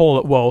go and call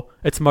it, well,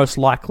 it's most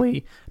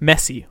likely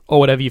messy or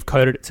whatever you've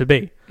coded it to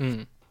be.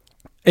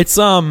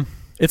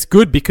 It's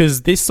good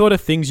because these sort of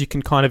things you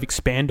can kind of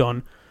expand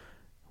on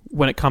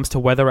when it comes to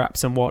weather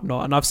apps and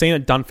whatnot. And I've seen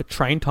it done for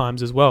train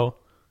times as well,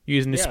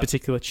 using this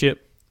particular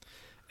chip.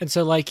 And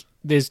so, like,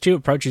 there's 2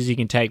 approaches you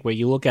can take where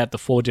you look at the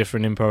 4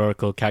 different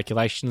empirical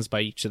calculations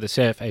by each of the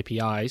surf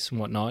APIs and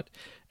whatnot,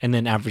 and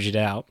then average it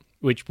out,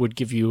 which would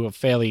give you a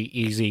fairly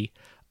easy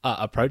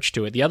approach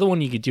to it. The other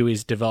one you could do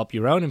is develop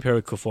your own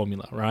empirical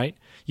formula, right?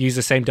 Use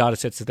the same data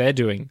sets that they're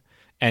doing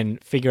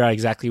and figure out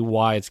exactly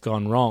why it's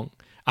gone wrong.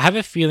 I have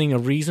a feeling a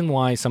reason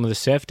why some of the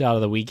surf data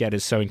that we get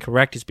is so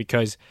incorrect is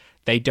because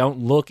they don't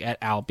look at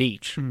our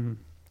beach.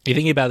 You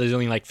think about it, there's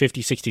only like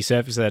 50, 60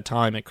 surfers at a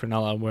time at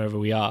Cronulla, wherever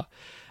we are.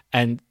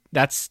 And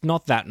that's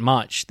not that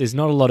much. There's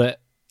not a lot of,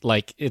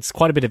 like, it's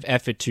quite a bit of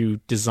effort to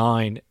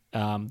design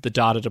the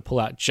data to pull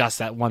out just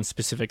that one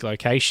specific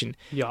location.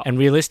 Yeah. And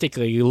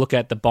realistically, you look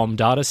at the BOM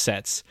data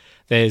sets,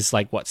 there's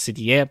like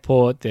Sydney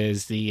Airport,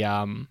 there's the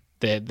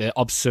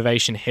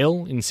observation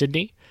hill in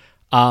Sydney.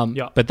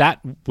 But that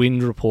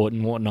wind report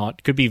and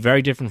whatnot could be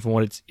very different from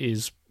what it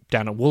is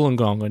down at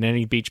Wollongong or in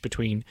any beach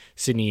between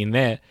Sydney and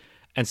there.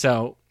 And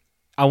so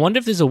I wonder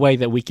if there's a way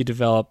that we could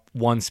develop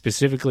one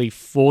specifically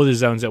for the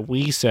zones that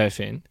we surf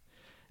in.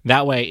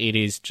 That way it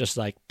is just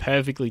like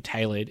perfectly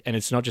tailored and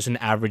it's not just an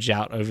average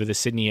out over the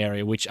Sydney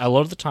area, which a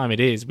lot of the time it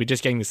is. We're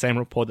just getting the same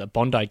report that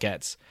Bondi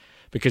gets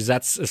because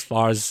that's as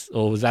far as,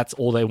 or that's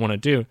all they want to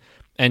do.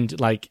 And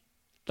like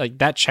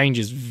that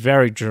changes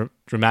very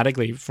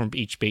dramatically from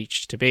each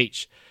beach to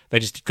beach. They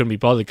just couldn't be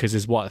bothered because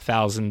there's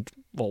 1,000,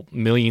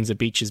 millions of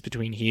beaches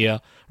between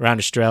here, around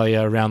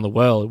Australia, around the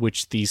world,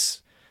 which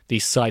these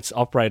sites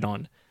operate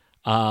on.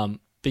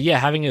 But yeah,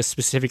 having a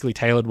specifically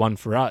tailored one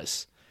for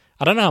us,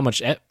 I don't know how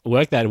much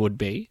work that would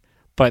be,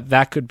 but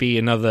that could be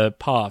another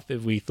path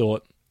if we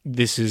thought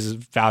this is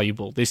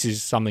valuable. This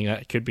is something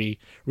that could be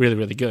really,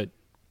 really good.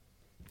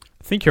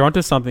 I think you're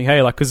onto something.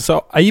 Hey,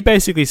 so are you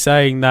basically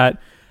saying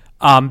that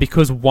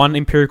because one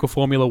empirical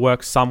formula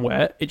works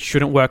somewhere, it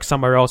shouldn't work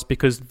somewhere else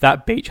because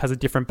that beach has a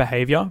different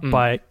behavior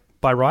by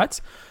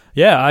rights?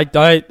 Yeah,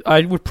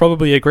 I would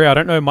probably agree. I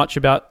don't know much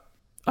about,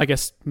 I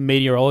guess,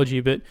 meteorology,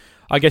 but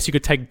I guess you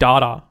could take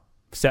data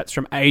sets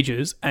from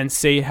ages and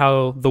see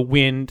how the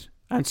wind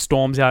and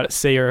storms out at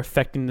sea are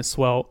affecting the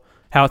swell,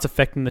 how it's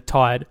affecting the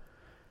tide,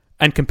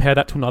 and compare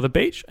that to another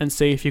beach and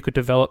see if you could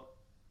develop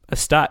a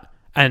stat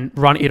and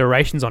run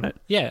iterations on it.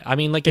 Yeah, I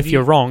mean, like if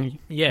you're wrong,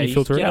 you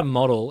filter get it out. a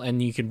model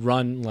and you could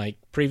run like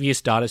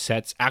previous data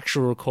sets,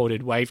 actual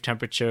recorded wave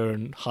temperature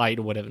and height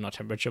or whatever, not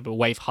temperature, but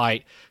wave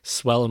height,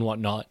 swell and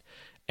whatnot,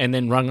 and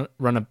then run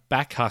a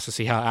backcast to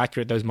see how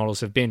accurate those models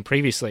have been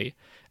previously.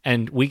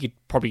 And we could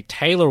probably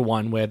tailor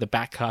one where the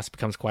backcast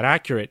becomes quite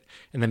accurate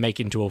and then make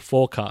it into a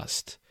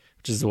forecast,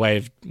 which is the way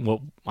of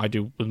what I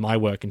do with my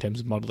work in terms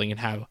of modeling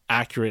and how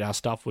accurate our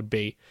stuff would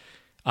be.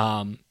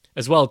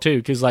 As well, too,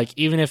 because like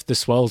even if the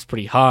swell's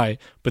pretty high,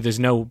 but there's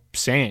no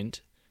sand,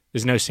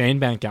 there's no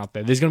sandbank out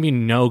there, there's going to be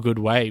no good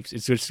waves.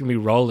 It's just going to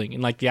be rolling.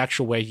 And like the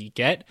actual wave you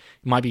get, it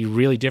might be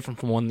really different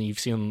from one that you've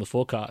seen on the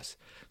forecast.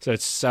 So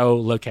it's so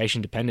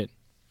location dependent.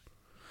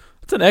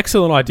 It's an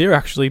excellent idea,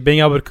 actually,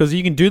 being able to, because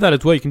you can do that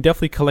as well. You can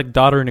definitely collect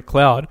data in a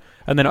cloud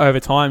and then over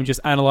time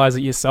just analyze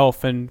it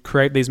yourself and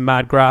create these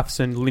mad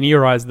graphs and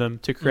linearize them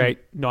to create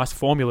nice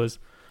formulas.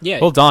 Yeah.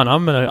 Well done.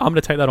 I'm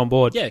gonna take that on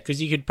board. Yeah,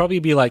 because you could probably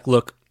be like,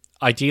 look,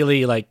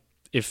 ideally, like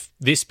if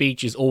this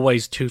beach is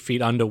always 2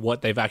 feet under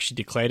what they've actually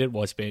declared it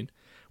was been,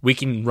 we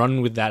can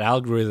run with that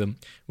algorithm.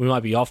 We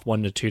might be off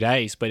 1 to 2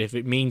 days, but if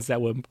it means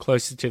that we're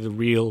closer to the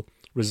real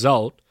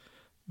result,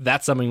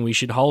 that's something we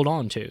should hold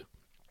on to.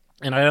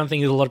 And I don't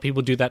think a lot of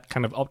people do that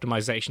kind of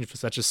optimization for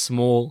such a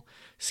small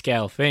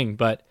scale thing,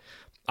 but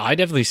I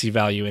definitely see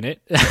value in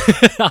it.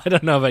 I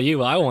don't know about you,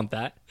 but I want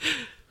that.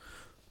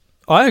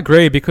 I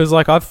agree, because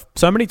like I've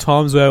so many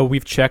times where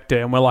we've checked it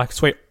and we're like,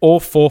 sweet, all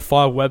 4 or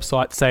 5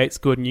 websites say it's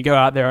good, and you go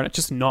out there and it's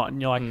just not,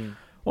 and you're like,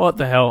 what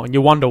the hell? And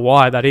you wonder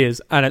why that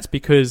is, and it's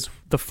because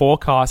the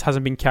forecast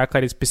hasn't been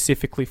calculated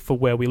specifically for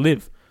where we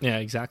live. Yeah,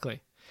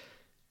 exactly.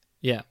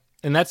 Yeah,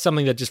 and that's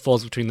something that just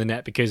falls between the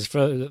net, because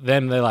for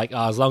them, they're like,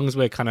 as long as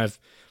we're kind of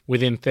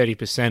within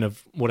 30%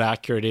 of what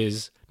accurate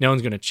is, no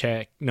one's going to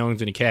check, no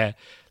one's going to care.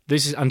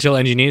 This is until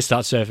engineers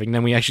start surfing,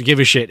 then we actually give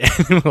a shit.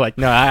 And we're like,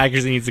 no, our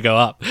accuracy needs to go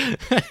up.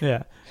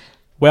 Yeah.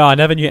 Well, I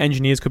never knew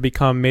engineers could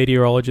become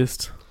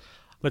meteorologists.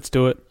 Let's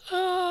do it.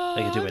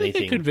 They could do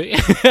anything. It could be.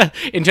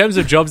 In terms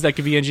of jobs that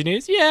could be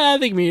engineers, yeah, I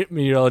think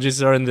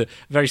meteorologists are in the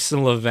very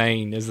similar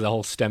vein as the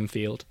whole STEM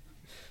field.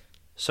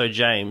 So,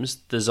 James,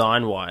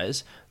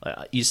 design-wise,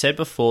 you said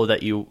before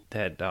that you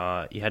had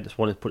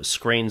wanted to put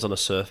screens on a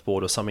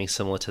surfboard or something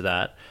similar to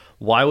that.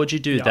 Why would you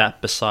do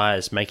that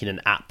besides making an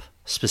app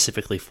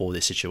specifically for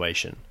this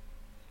situation?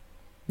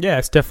 Yeah,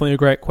 it's definitely a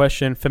great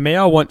question. For me,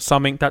 I want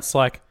something that's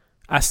like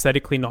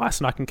aesthetically nice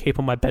and I can keep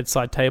on my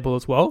bedside table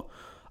as well.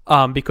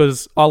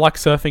 Because I like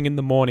surfing in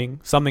the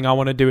morning. Something I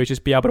want to do is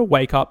just be able to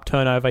wake up,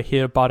 turn over,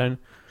 hit a button.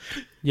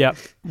 Yep,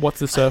 what's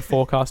the surf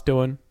forecast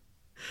doing?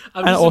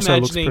 And it also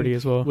looks pretty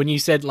as well. When you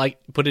said like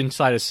put it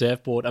inside a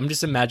surfboard, I'm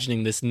just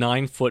imagining this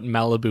 9-foot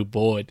Malibu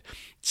board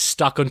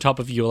stuck on top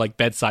of your like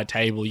bedside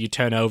table. You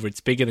turn over, it's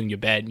bigger than your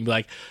bed, and you're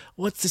like,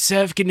 "What's the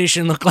surf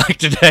condition look like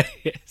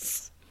today?"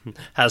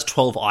 Has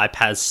 12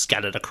 iPads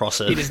scattered across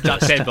it. You just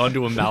duct tape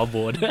onto a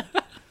malboard.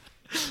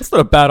 That's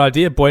not a bad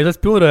idea, boys. Let's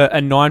build a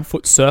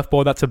 9-foot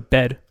surfboard that's a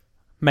bed.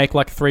 Make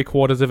like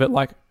 3/4 of it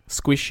like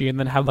squishy, and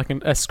then have like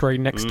a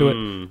screen next to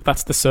it.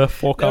 That's the surf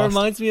forecast. That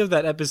reminds me of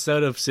that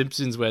episode of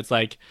Simpsons where it's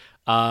like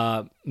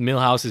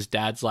Milhouse's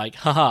dad's like,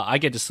 haha, I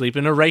get to sleep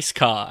in a race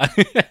car.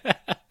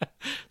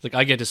 It's like,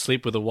 I get to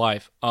sleep with a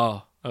wife.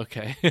 Oh,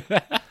 okay.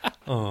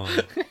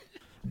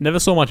 Never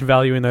saw much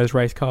value in those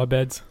race car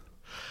beds.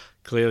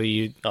 Clearly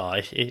you... Oh,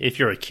 if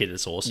you're a kid,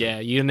 it's awesome. Yeah,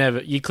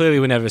 you clearly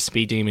were never a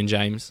speed demon,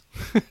 James.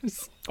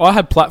 I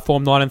had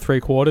platform 9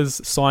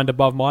 3/4 signed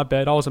above my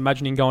bed. I was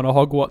imagining going to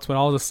Hogwarts when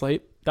I was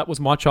asleep. That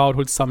was my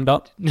childhood summed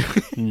up.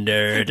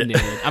 Nerd.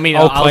 I mean,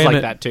 I was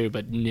like that too,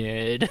 but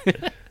nerd.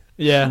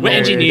 Yeah. We're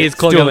engineers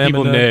calling other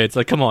people nerds.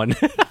 Like, come on.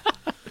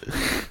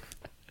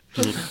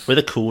 We're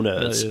the cool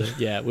nerds.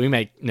 Yeah, we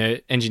make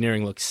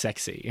engineering look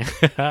sexy.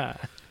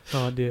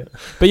 Oh dear.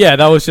 But yeah,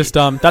 that was just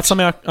that's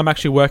something I'm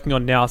actually working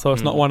on now. So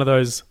it's not one of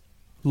those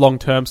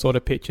long-term sort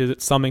of pictures.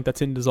 It's something that's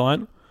in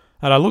design,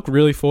 and I look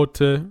really forward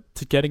to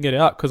getting it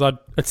out, because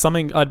it's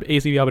something I'd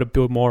easily be able to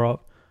build more of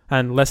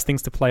and less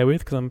things to play with,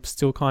 because I'm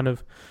still kind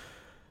of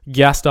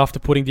gassed after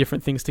putting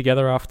different things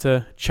together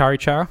after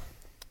Chara.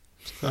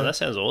 Oh, that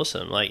sounds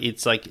awesome.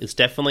 It's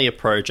definitely a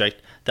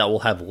project that will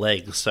have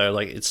legs. So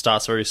like it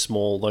starts very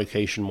small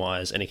location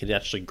wise, and it can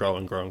actually grow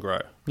and grow and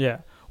grow. Yeah.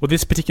 Well,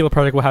 this particular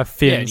project will have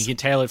fins. Yeah, and you can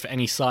tailor it for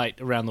any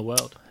site around the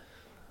world.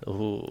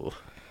 Ooh.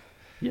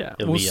 Yeah.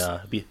 It'll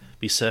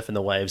be surfing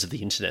the waves of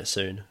the internet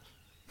soon.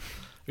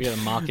 We got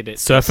to market it.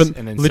 Surfing,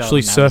 and then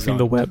literally surfing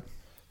the web.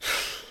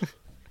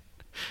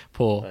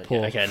 Poor.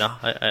 Okay,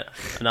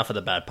 enough of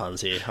the bad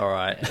puns here. All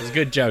right. It was a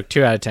good joke.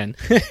 2 out of 10.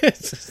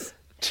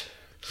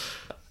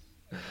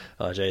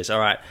 Oh, jeez. All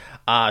right.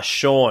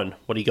 Sean,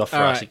 what do you got for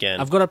us again?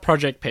 I've got a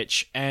project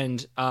pitch,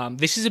 and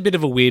this is a bit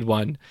of a weird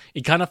one.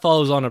 It kind of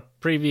follows on a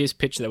previous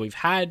pitch that we've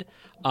had.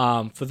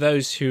 For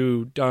those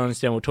who don't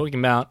understand what we're talking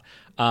about,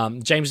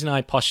 James and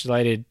I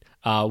postulated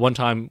one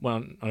time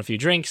on a few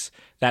drinks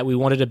that we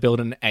wanted to build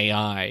an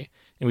AI.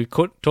 And we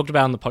talked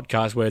about on the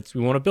podcast where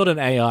we want to build an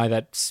AI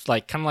that's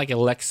like kind of like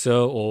Alexa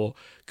or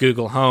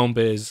Google Home,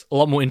 but is a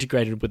lot more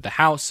integrated with the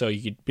house. So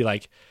you could be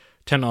like,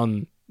 turn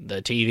on the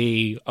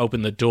TV,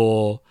 open the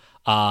door.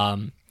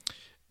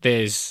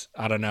 There's,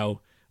 I don't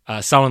know,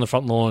 someone on the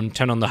front lawn,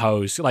 turn on the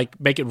hose. Like,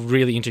 make it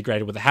really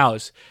integrated with the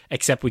house,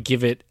 except we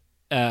give it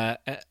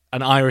an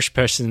Irish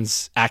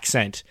person's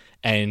accent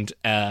and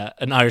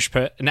an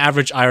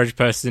average Irish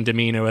person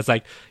demeanor. Was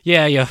like,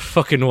 yeah, you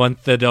fucking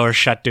want the door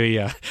shut, do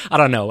you? I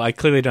don't know. I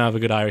clearly don't have a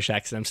good Irish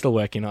accent. I'm still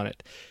working on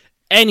it.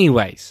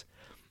 Anyways,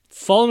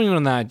 following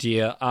on that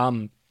idea,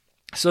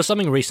 saw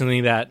something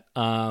recently that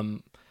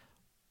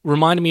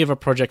reminded me of a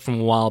project from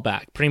a while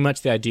back. Pretty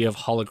much the idea of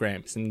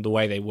holograms and the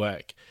way they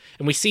work.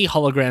 And we see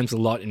holograms a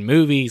lot in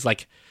movies.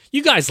 Like,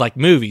 you guys like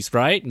movies,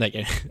 right? Like,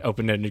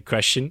 open-ended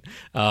question.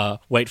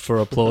 Wait for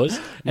applause.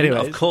 Anyway,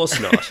 of course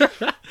not.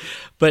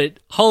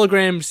 But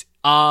holograms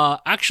are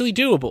actually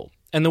doable.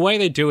 And the way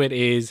they do it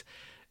is,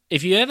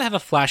 if you ever have a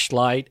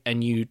flashlight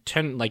and you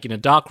turn, like in a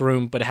dark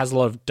room, but it has a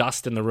lot of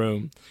dust in the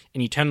room,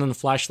 and you turn on the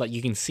flashlight,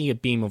 you can see a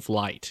beam of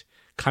light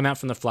come out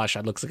from the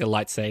flashlight. Looks like a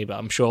lightsaber.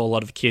 I'm sure a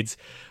lot of kids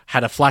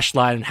had a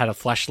flashlight and had a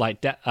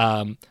flashlight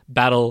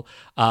battle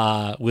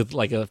with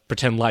like a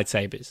pretend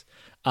lightsabers.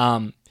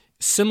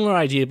 Similar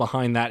idea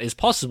behind that is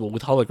possible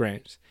with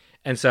holograms.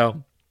 And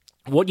so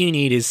what you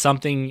need is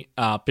something,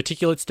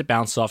 particulates to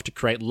bounce off to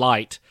create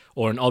light,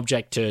 or an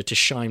object to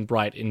shine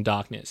bright in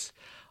darkness.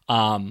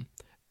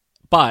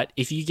 But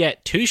if you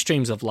get two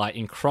streams of light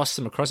and cross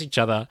them across each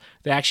other,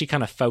 they actually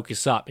kind of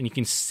focus up, and you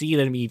can see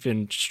them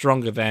even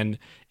stronger than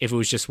if it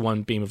was just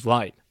one beam of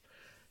light.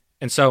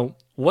 And so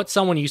what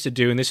someone used to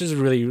do, and this is a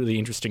really, really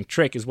interesting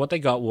trick, is what they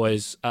got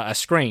was a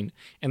screen,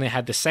 and they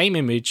had the same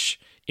image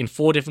in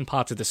 4 different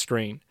parts of the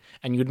screen.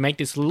 And you would make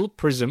this little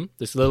prism,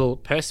 this little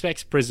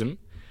perspex prism,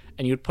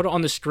 and you would put it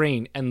on the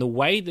screen, and the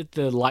way that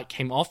the light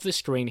came off the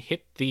screen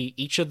hit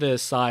each of the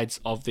sides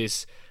of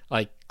this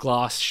like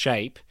glass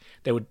shape,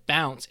 they would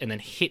bounce and then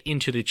hit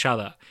into each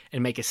other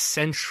and make a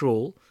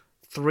central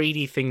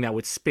 3D thing that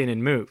would spin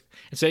and move.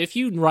 And so if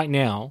you right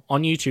now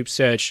on YouTube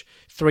search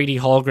 3D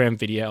hologram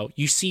video,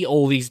 you see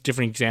all these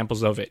different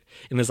examples of it.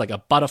 And there's like a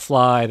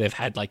butterfly, they've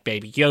had like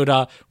Baby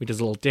Yoda, which does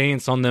a little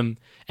dance on them.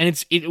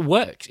 And it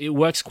works. It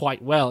works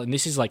quite well. And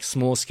this is like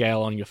small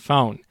scale on your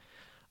phone.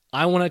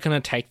 I want to kind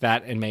of take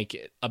that and make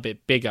it a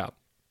bit bigger.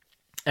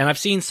 And I've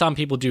seen some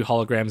people do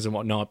holograms and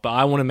whatnot, but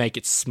I want to make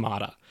it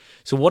smarter.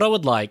 So what I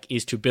would like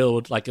is to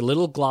build like a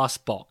little glass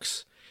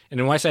box. And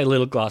when I say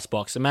little glass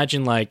box,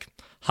 imagine like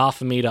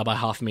 1/2 meter by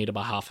 1/2 meter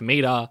by 1/2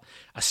 meter,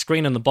 a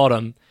screen on the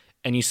bottom,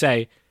 and you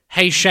say,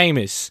 "Hey,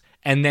 Seamus,"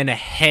 and then a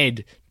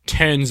head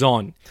turns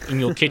on in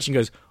your kitchen,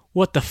 goes,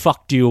 "What the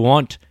fuck do you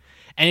want?"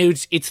 And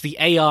it's the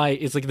AI,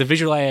 it's like the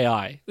visual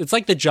AI. It's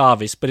like the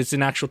Jarvis, but it's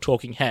an actual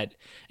talking head.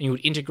 And you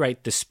would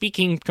integrate the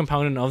speaking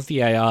component of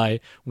the AI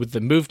with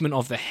the movement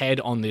of the head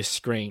on this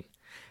screen.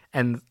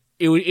 And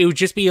it would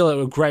just be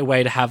a great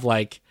way to have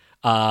like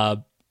a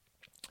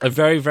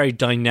very, very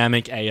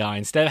dynamic AI.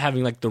 Instead of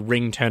having like the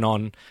ring turn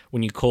on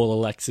when you call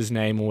Alexa's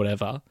name or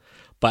whatever,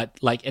 but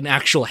like an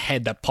actual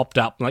head that popped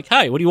up like,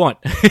 "Hey, what do you want?"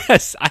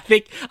 Yes, I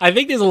think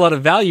there's a lot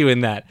of value in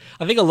that.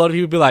 I think a lot of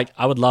people would be like,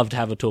 "I would love to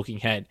have a talking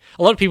head."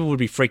 A lot of people would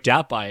be freaked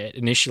out by it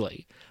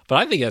initially, but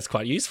I think that's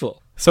quite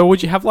useful. So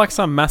would you have like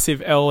some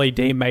massive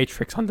LED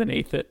matrix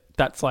underneath it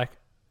that's like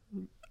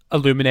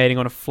illuminating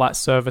on a flat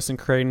surface and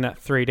creating that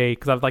 3D?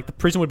 Because like the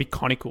prism would be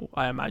conical,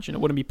 I imagine. It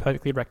wouldn't be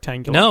perfectly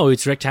rectangular. No,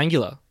 it's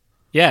rectangular.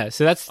 Yeah,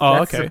 so that's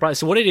okay.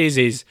 So what it is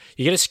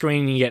you get a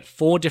screen and you get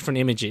 4 different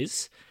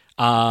images.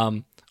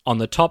 On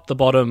the top, the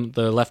bottom,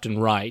 the left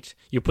and right,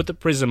 you put the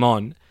prism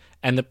on,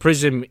 and the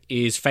prism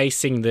is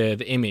facing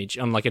the image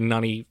on like a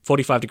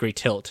 45-degree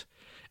tilt.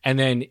 And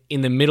then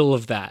in the middle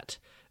of that,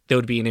 there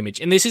would be an image.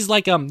 And this is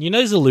like,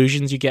 those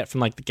illusions you get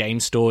from like the game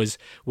stores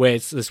where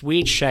it's this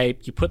weird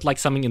shape, you put like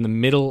something in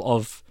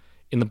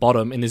the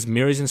bottom, and there's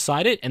mirrors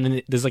inside it, and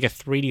then there's like a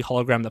 3D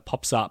hologram that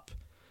pops up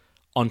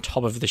on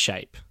top of the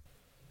shape.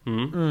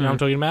 Mm-hmm. You know what I'm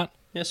talking about?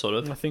 Yeah, sort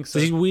of. I think so. So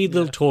these weird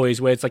little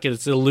toys where it's like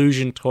it's an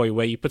illusion toy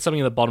where you put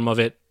something at the bottom of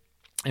it,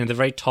 and at the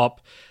very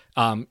top,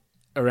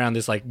 around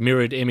this like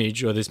mirrored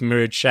image or this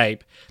mirrored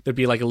shape, there'd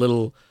be like a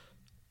little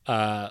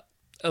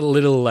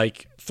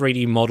like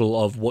 3D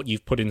model of what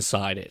you've put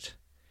inside it.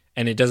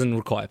 And it doesn't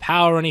require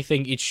power or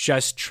anything. It's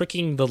just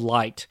tricking the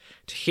light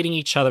to hitting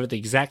each other at the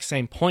exact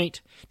same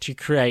point to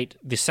create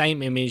the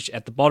same image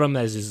at the bottom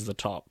as is the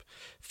top.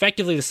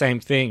 Effectively the same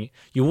thing.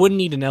 You wouldn't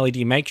need an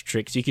LED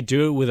matrix. You could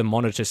do it with a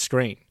monitor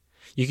screen.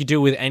 You could do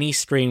it with any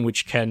screen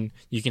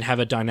you can have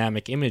a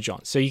dynamic image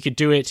on. So you could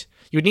do it,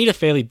 you would need a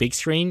fairly big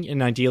screen,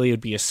 and ideally it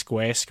would be a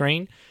square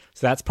screen.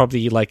 So that's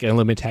probably like a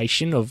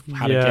limitation of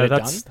how to get it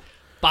done.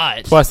 But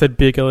that's why I said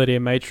big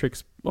LED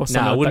matrix or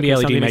something. No, it wouldn't be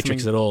LED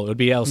matrix at all. It would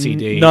be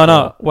LCD.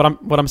 No.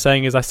 What I'm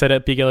saying is I said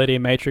it big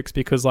LED matrix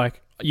because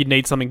like you'd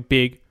need something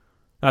big.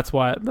 That's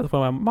where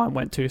my mind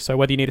went to. So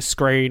whether you need a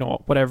screen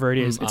or whatever it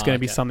is, it's going to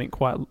be something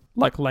quite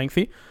like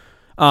lengthy.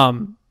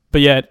 But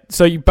yeah,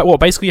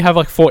 basically you have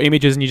like 4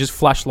 images and you just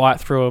flash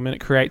light through them and it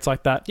creates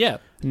like that. Yeah.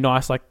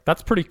 Nice, like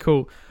that's pretty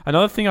cool.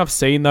 Another thing I've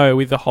seen though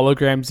with the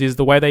holograms is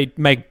the way they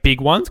make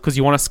big ones, because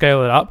you want to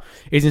scale it up,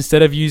 is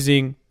instead of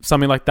using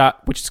something like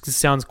that, which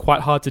sounds quite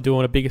hard to do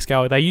on a bigger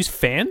scale, they use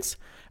fans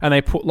and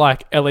they put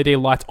like LED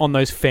lights on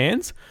those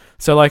fans.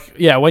 So like,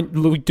 yeah, when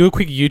we do a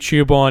quick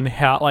YouTube on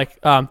how like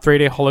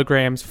 3D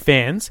holograms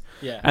fans,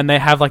 and they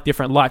have like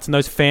different lights, and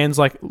those fans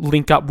like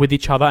link up with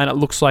each other, and it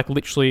looks like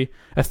literally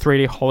a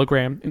 3D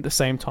hologram at the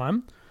same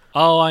time.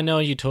 Oh, I know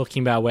what you're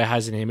talking about. Where it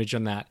has an image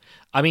on that.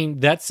 I mean,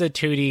 that's a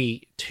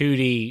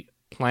 2D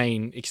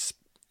plane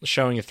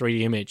showing a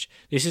 3D image.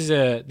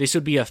 This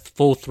would be a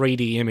full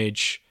 3D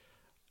image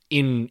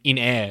in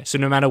air. So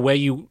no matter where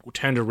you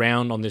turned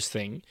around on this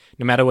thing,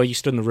 no matter where you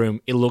stood in the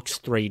room, it looks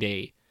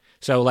 3D.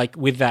 So like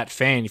with that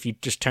fan, if you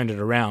just turned it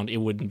around, it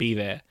wouldn't be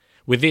there.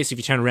 With this, if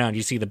you turn around,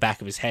 you see the back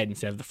of his head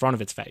instead of the front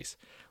of its face.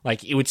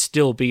 Like it would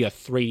still be a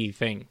 3D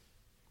thing.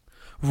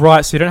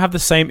 Right, so you don't have the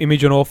same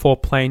image on all 4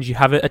 planes. You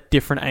have it at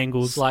different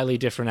angles. Slightly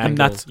different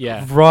angles,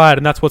 Right,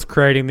 and that's what's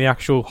creating the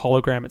actual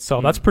hologram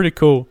itself. That's pretty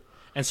cool.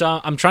 And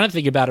so I'm trying to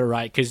think about it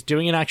right, because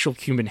doing an actual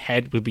human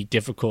head would be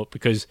difficult,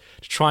 because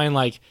to try and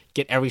like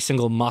get every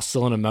single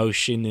muscle and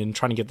emotion and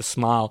trying to get the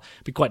smile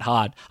would be quite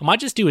hard. I might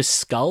just do a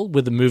skull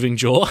with a moving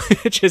jaw,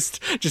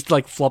 just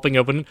like flopping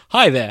open.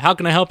 Hi there, how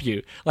can I help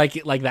you?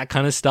 Like that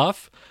kind of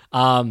stuff.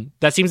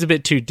 That seems a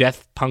bit too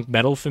death punk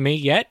metal for me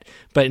yet,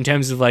 but in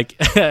terms of like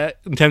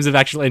in terms of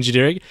actual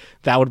engineering,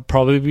 that would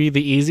probably be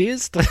the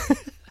easiest.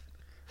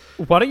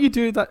 Why don't you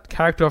do that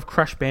character of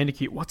Crash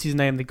Bandicoot? What's his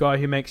name? The guy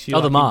who makes you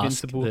the mask.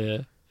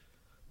 invincible.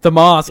 The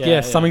mask,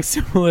 Yeah, something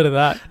similar to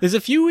that. There's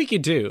a few we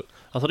could do.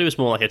 I thought he was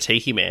more like a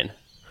Tiki Man.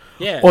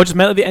 Yeah. Or just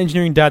make it the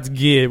engineering dad's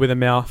gear with a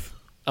mouth.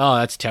 Oh,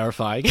 that's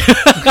terrifying.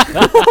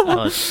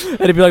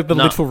 It'd be like the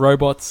literal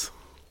robots.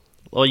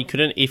 Well, you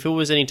couldn't... If it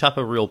was any type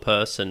of real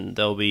person,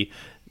 there'll be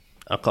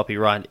a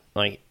copyright...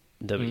 Like,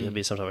 there'll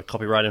be some type of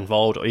copyright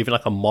involved, or even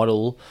like a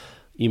model.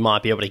 You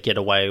might be able to get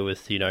away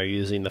with,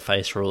 using the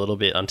face for a little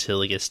bit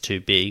until it gets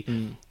too big.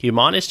 You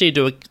might just need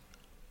to do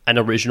an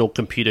original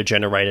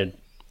computer-generated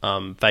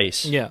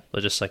face. Yeah.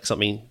 Or just like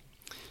something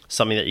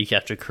that you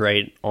have to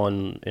create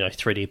on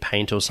 3D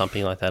Paint or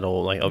something like that,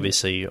 or like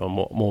obviously a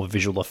more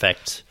visual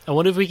effect. I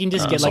wonder if we can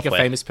just get like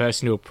software. a famous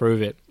person to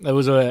approve it. There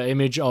was an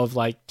image of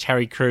like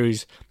Terry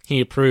Crews. He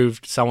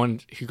approved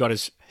someone who got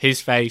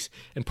his face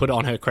and put it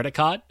on her credit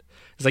card.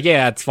 It's like,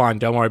 yeah, it's fine.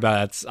 Don't worry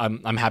about it.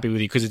 I'm happy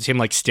with you, because it's him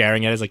like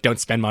staring at it. It's like, don't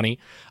spend money.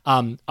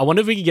 I wonder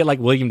if we could get like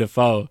William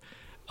Dafoe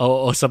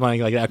or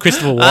something like that.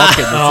 Christopher Walken.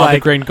 It's like, the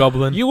Green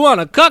Goblin. you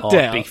want a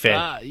cocktail? Oh, big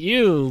fan.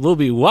 You will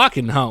be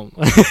walking home.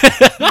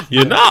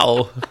 You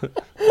know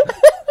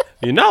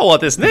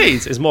what this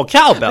needs is more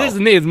cowbell. This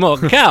needs more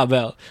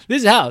cowbell.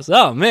 This house,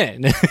 oh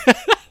man.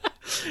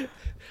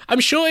 I'm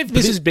sure if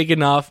this is big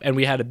enough and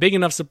we had a big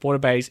enough supporter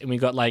base and we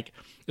got like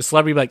a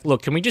celebrity like,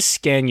 look, can we just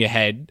scan your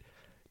head,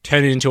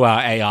 turn it into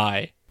our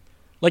AI?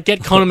 Like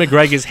get Conor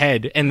McGregor's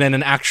head and then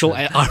an actual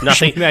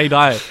Irishman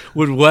AI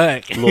would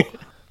work.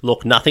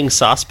 Look, nothing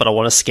sus, but I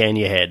want to scan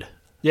your head.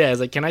 Yeah, it's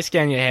like, can I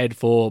scan your head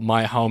for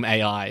my home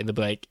AI? And they'll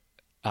be like,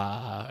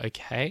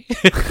 okay.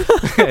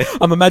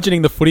 I'm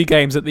imagining the footy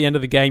games at the end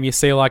of the game. You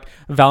see like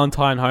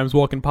Valentine Holmes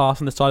walking past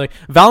on the side, like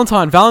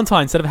Valentine.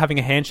 Instead of having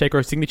a handshake or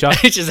a signature,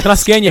 can I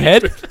scan your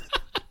head?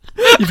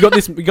 You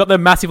got the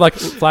massive like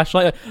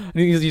flashlight, and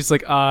he's just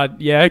like,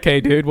 yeah,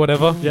 okay, dude,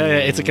 whatever. Yeah,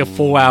 it's like a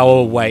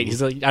 4-hour wait.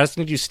 He's like, I just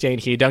need you to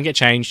stand here. Don't get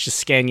changed. Just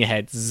scan your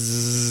head.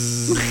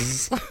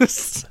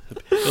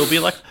 It'll be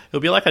like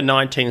a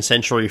 19th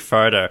century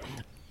photo.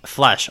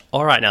 Flash.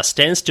 All right, now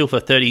stand still for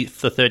 30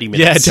 minutes.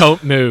 Yeah,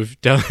 don't move.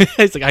 Don't.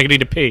 It's like, I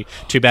need to pee.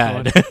 Too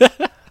bad.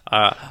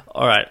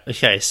 All right.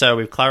 Okay. So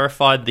we've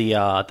clarified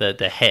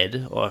the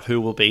head or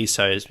who will be.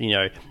 So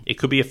it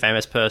could be a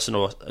famous person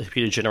or a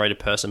computer generated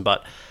person.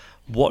 But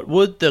what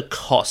would the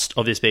cost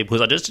of this be?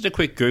 Because I just did a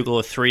quick Google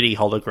of 3D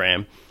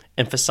hologram,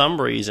 and for some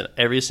reason,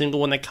 every single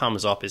one that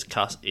comes up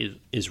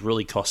is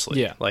really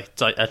costly. Yeah. Like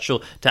to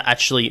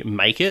actually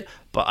make it.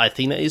 But I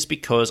think that is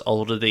because a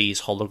lot of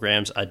these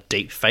holograms are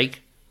deep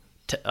fake.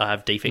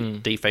 Have deep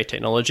fake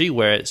technology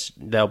where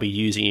they'll be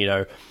using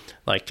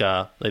like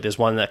there's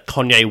one that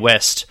Kanye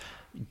West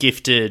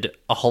gifted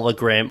a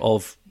hologram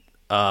of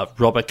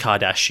Robert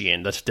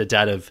Kardashian, the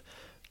dad of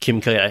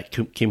Kim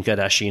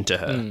Kardashian, to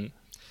her.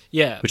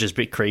 Yeah, which is a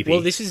bit creepy.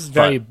 Well, this is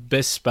very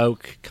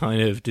bespoke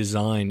kind of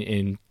design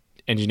in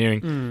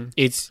engineering.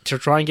 It's to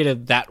try and get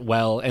it that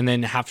well, and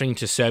then having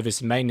to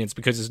service maintenance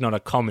because it's not a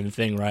common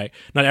thing, right?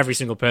 Not every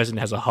single person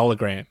has a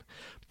hologram,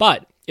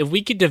 but if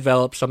we could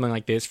develop something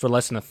like this for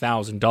less than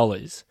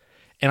 $1,000,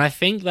 and I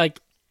think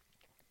like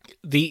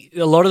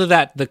a lot of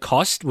that, the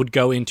cost would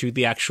go into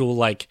the actual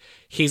like,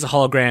 here's a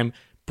hologram,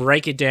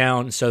 break it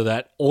down so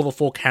that all the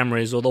 4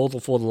 cameras or all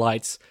the 4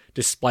 lights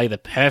display the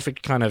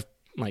perfect kind of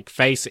like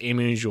face,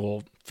 image,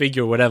 or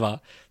figure, or whatever.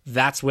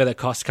 That's where the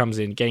cost comes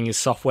in. Getting a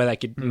software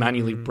that could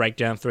manually break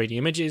down 3D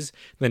images,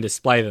 then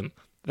display them.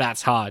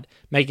 That's hard.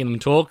 Making them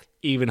talk,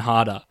 even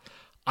harder.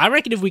 I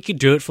reckon if we could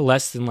do it for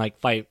less than like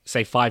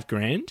say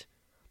 $5,000.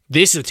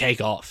 This would take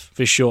off,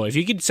 for sure. If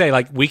you could say,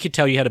 like, we could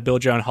tell you how to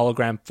build your own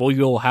hologram for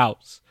your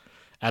house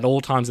at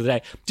all times of the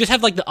day. Just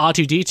have, like, the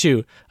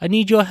R2-D2. I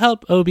need your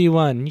help,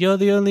 Obi-Wan. You're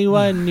the only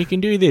one who can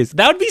do this.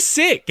 That would be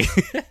sick.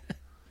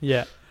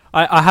 Yeah.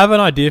 I have an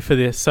idea for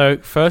this. So,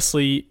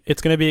 firstly,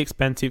 it's going to be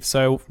expensive.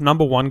 So,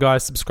 number one,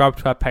 guys, subscribe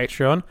to our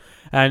Patreon.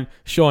 And,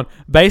 Sean,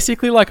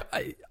 basically, like,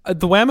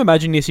 the way I'm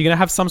imagining this, you're going to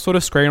have some sort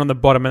of screen on the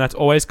bottom, and that's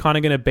always kind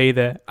of going to be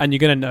there, and you're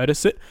going to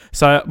notice it.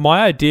 So,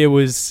 my idea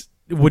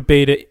would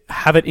be to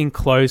have it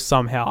enclosed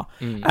somehow.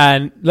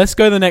 And let's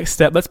go the next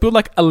step. Let's build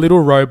like a little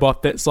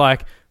robot that's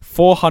like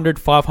 400,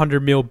 500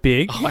 mil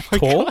big, like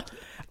tall. God.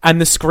 And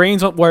the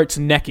screen's where its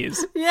neck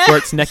is. Yes. Where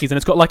its neck is. And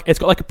it's got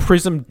like a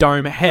prism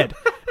dome head.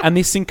 And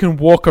this thing can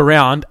walk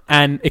around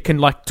and it can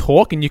like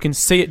talk, and you can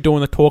see it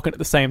doing the talking at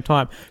the same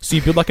time. So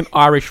you build like an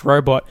Irish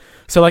robot.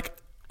 So like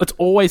it's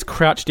always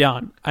crouched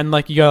down, and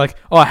like you go like,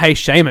 oh hey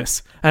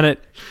Seamus, and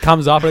it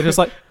comes up and it's just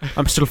like,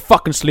 I'm still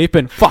fucking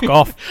sleeping, fuck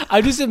off.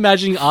 I'm just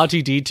imagining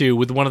R2-D2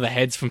 with one of the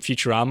heads from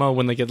Futurama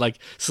when they get like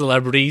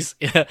celebrities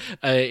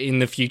in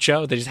the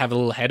future. They just have a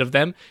little head of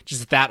them,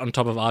 just that on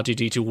top of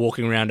R2-D2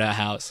 walking around our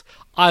house.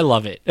 I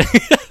love it.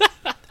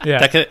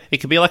 Yeah, it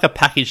could be like a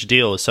package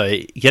deal. So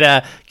get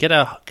our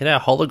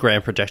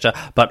hologram projector,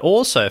 but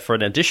also for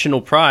an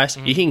additional price,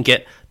 you can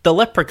get the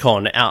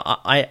Leprechaun,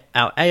 our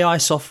AI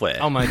software.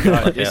 Oh my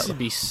god, this would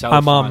be so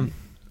fun.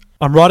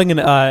 I'm writing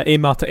an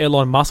email to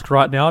Elon Musk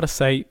right now to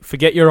say,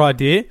 forget your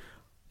idea,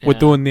 we're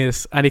doing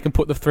this, and he can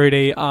put the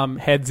 3D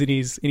heads in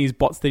his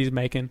bots that he's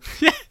making.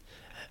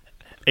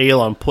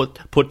 Elon,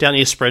 put down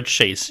your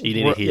spreadsheets. You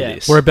need to hear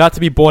this. We're about to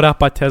be bought out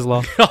by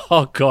Tesla.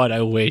 Oh, God,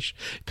 I wish.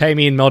 Pay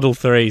me in Model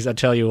 3s, I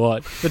tell you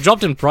what. They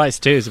dropped in price,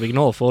 too, so we can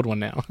all afford one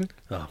now.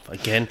 Oh,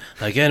 again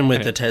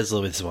with the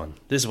Tesla with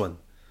this one.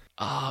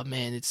 Oh,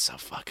 man, it's so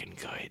fucking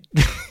good.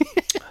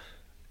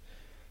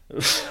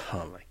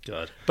 Oh, my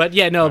God. But,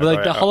 yeah, no, the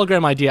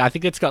hologram idea, I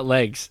think it's got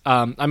legs.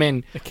 I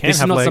mean,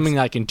 this is not something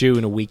that I can do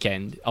in a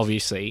weekend,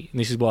 obviously. And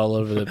this is why all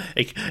over the...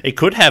 It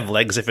could have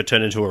legs if it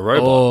turned into a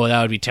robot. Oh,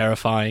 that would be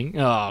terrifying.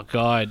 Oh,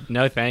 God.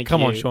 No, thank you.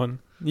 Come on, Sean.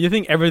 You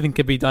think everything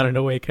could be done in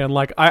a weekend?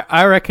 Like,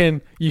 I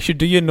reckon you should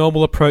do your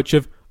normal approach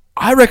of,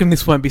 I reckon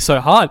this won't be so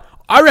hard.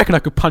 I reckon I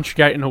could punch a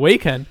gate in a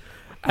weekend.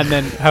 And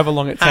then however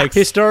long it takes.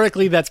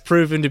 Historically, that's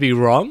proven to be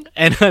wrong.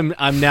 And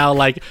I'm now,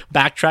 like,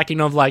 backtracking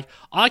of, like,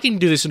 I can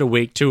do this in a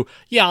week, too.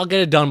 Yeah, I'll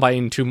get it done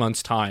in 2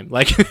 months' time.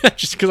 Like,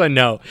 just because I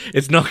know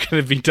it's not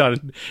going to be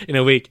done in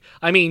a week.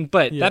 I mean,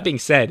 but that being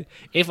said,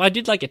 if I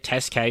did, like, a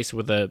test case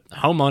with a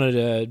home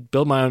monitor,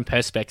 build my own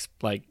Perspex,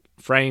 like,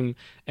 frame,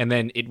 and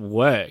then it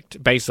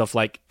worked based off,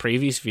 like,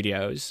 previous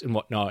videos and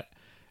whatnot,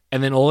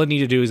 and then all I need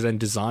to do is then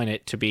design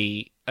it to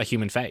be a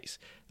human face.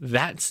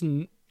 That's...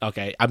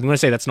 Okay, I'm going to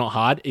say that's not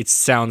hard.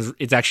 It's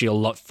actually a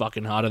lot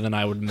fucking harder than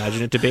I would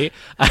imagine it to be.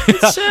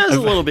 It sounds a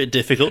little bit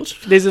difficult.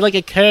 There's like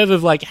a curve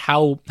of like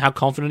how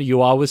confident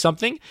you are with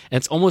something, and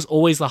it's almost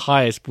always the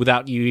highest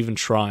without you even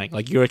trying.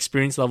 Like your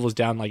experience level is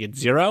down like at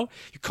 0,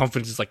 your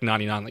confidence is like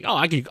 99. Like, oh,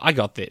 I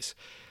got this.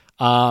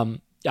 I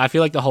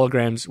feel like the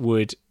holograms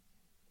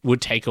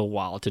would take a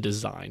while to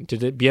design,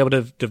 to be able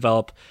to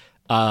develop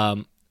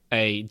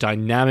a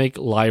dynamic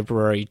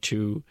library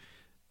to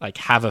like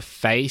have a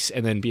face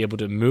and then be able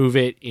to move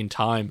it in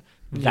time.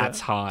 That's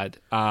hard.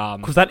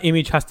 Because that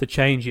image has to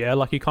change, yeah?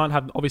 Like you can't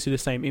have obviously the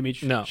same image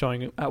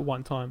showing at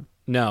one time.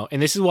 No,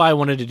 and this is why I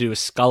wanted to do a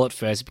skull at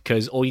first,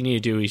 because all you need to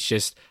do is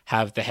just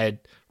have the head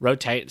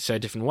rotate so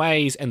different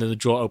ways and then the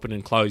jaw open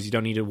and close. You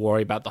don't need to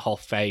worry about the whole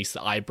face,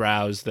 the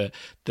eyebrows,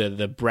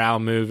 the brow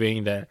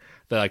moving, the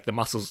like the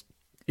muscles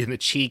in the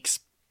cheeks.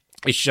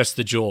 It's just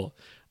the jaw.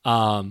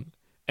 And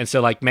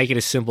so like make it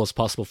as simple as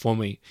possible for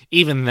me.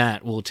 Even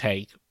that will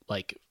take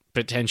like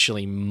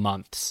potentially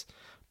months.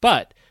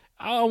 But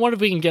I wonder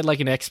if we can get like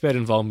an expert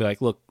involved and be like,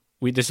 look,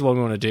 this is what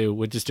we want to do.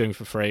 We're just doing it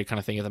for free kind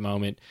of thing at the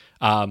moment.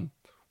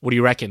 What do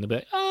you reckon? They'll be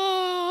like,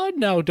 oh,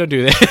 no, don't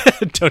do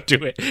that. Don't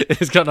do it.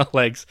 It's got no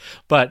legs.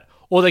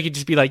 Or they could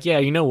just be like, yeah,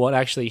 you know what?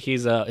 Actually,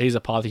 here's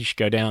a path you should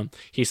go down.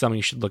 Here's something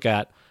you should look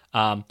at.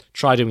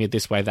 Try doing it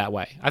this way, that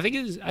way. I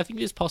think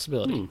there's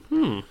possibility.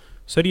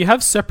 So do you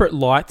have separate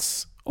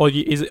lights, or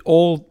is it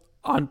all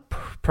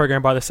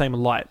programmed by the same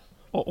light?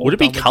 Would it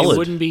be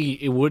coloured?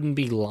 It wouldn't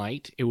be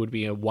light. It would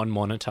be a one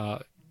monitor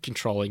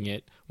controlling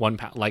it,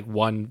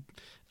 one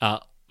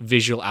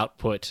visual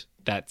output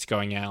that's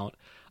going out,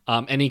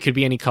 and it could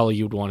be any color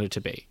you'd want it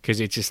to be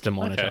because it's just a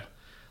monitor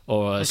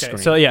or a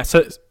screen.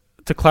 So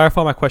to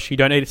clarify my question, you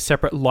don't need a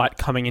separate light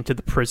coming into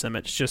the prism.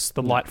 It's just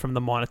the light from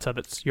the monitor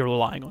that's you're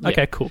relying on. Yeah.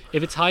 Okay, cool.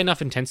 If it's high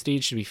enough intensity,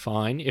 it should be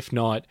fine. If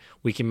not,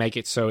 we can make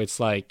it so it's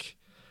like.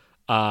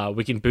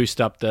 We can boost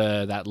up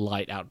that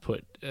light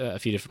output a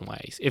few different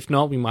ways. If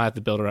not, we might have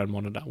to build our own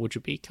monitor, which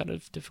would be kind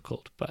of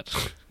difficult.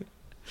 But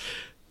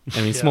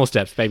I mean, small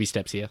steps, baby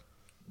steps here.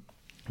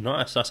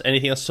 Nice.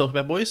 Anything else to talk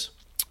about, boys?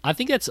 I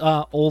think that's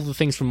all the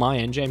things from my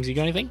end. James, you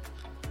got anything?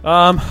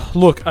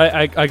 Look,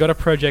 I got a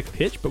project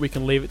pitch, but we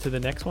can leave it to the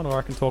next one, or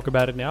I can talk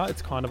about it now.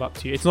 It's kind of up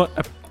to you. It's not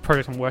a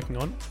project I'm working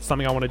on. It's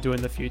something I want to do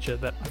in the future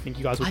that I think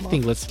you guys would love. I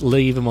think let's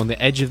leave them on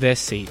the edge of their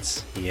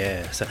seats.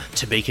 Yeah, so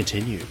to be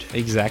continued.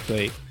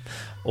 Exactly.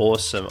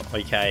 Awesome.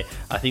 Okay,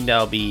 I think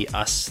that'll be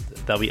us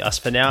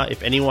for now.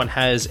 If anyone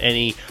has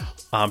any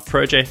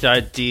project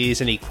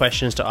ideas, any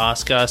questions to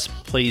ask us,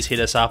 please hit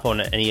us up on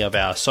any of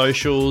our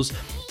socials.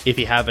 If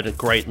you have a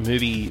great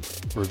movie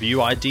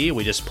review idea,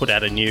 we just put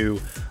out a new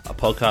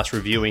podcast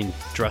reviewing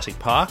Jurassic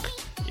Park.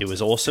 It was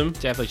awesome.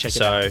 Definitely check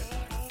it out. So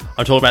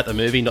I'm talking about the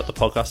movie, not the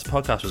podcast. The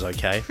podcast was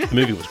okay. The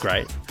movie was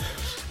great.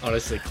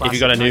 Honestly,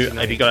 classic.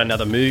 If you got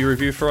another movie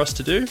review for us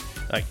to do,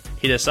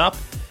 hit us up.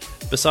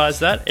 Besides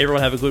that,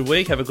 everyone have a good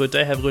week, have a good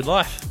day, have a good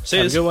life. See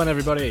you. Have a good one,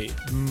 everybody.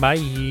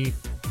 Bye.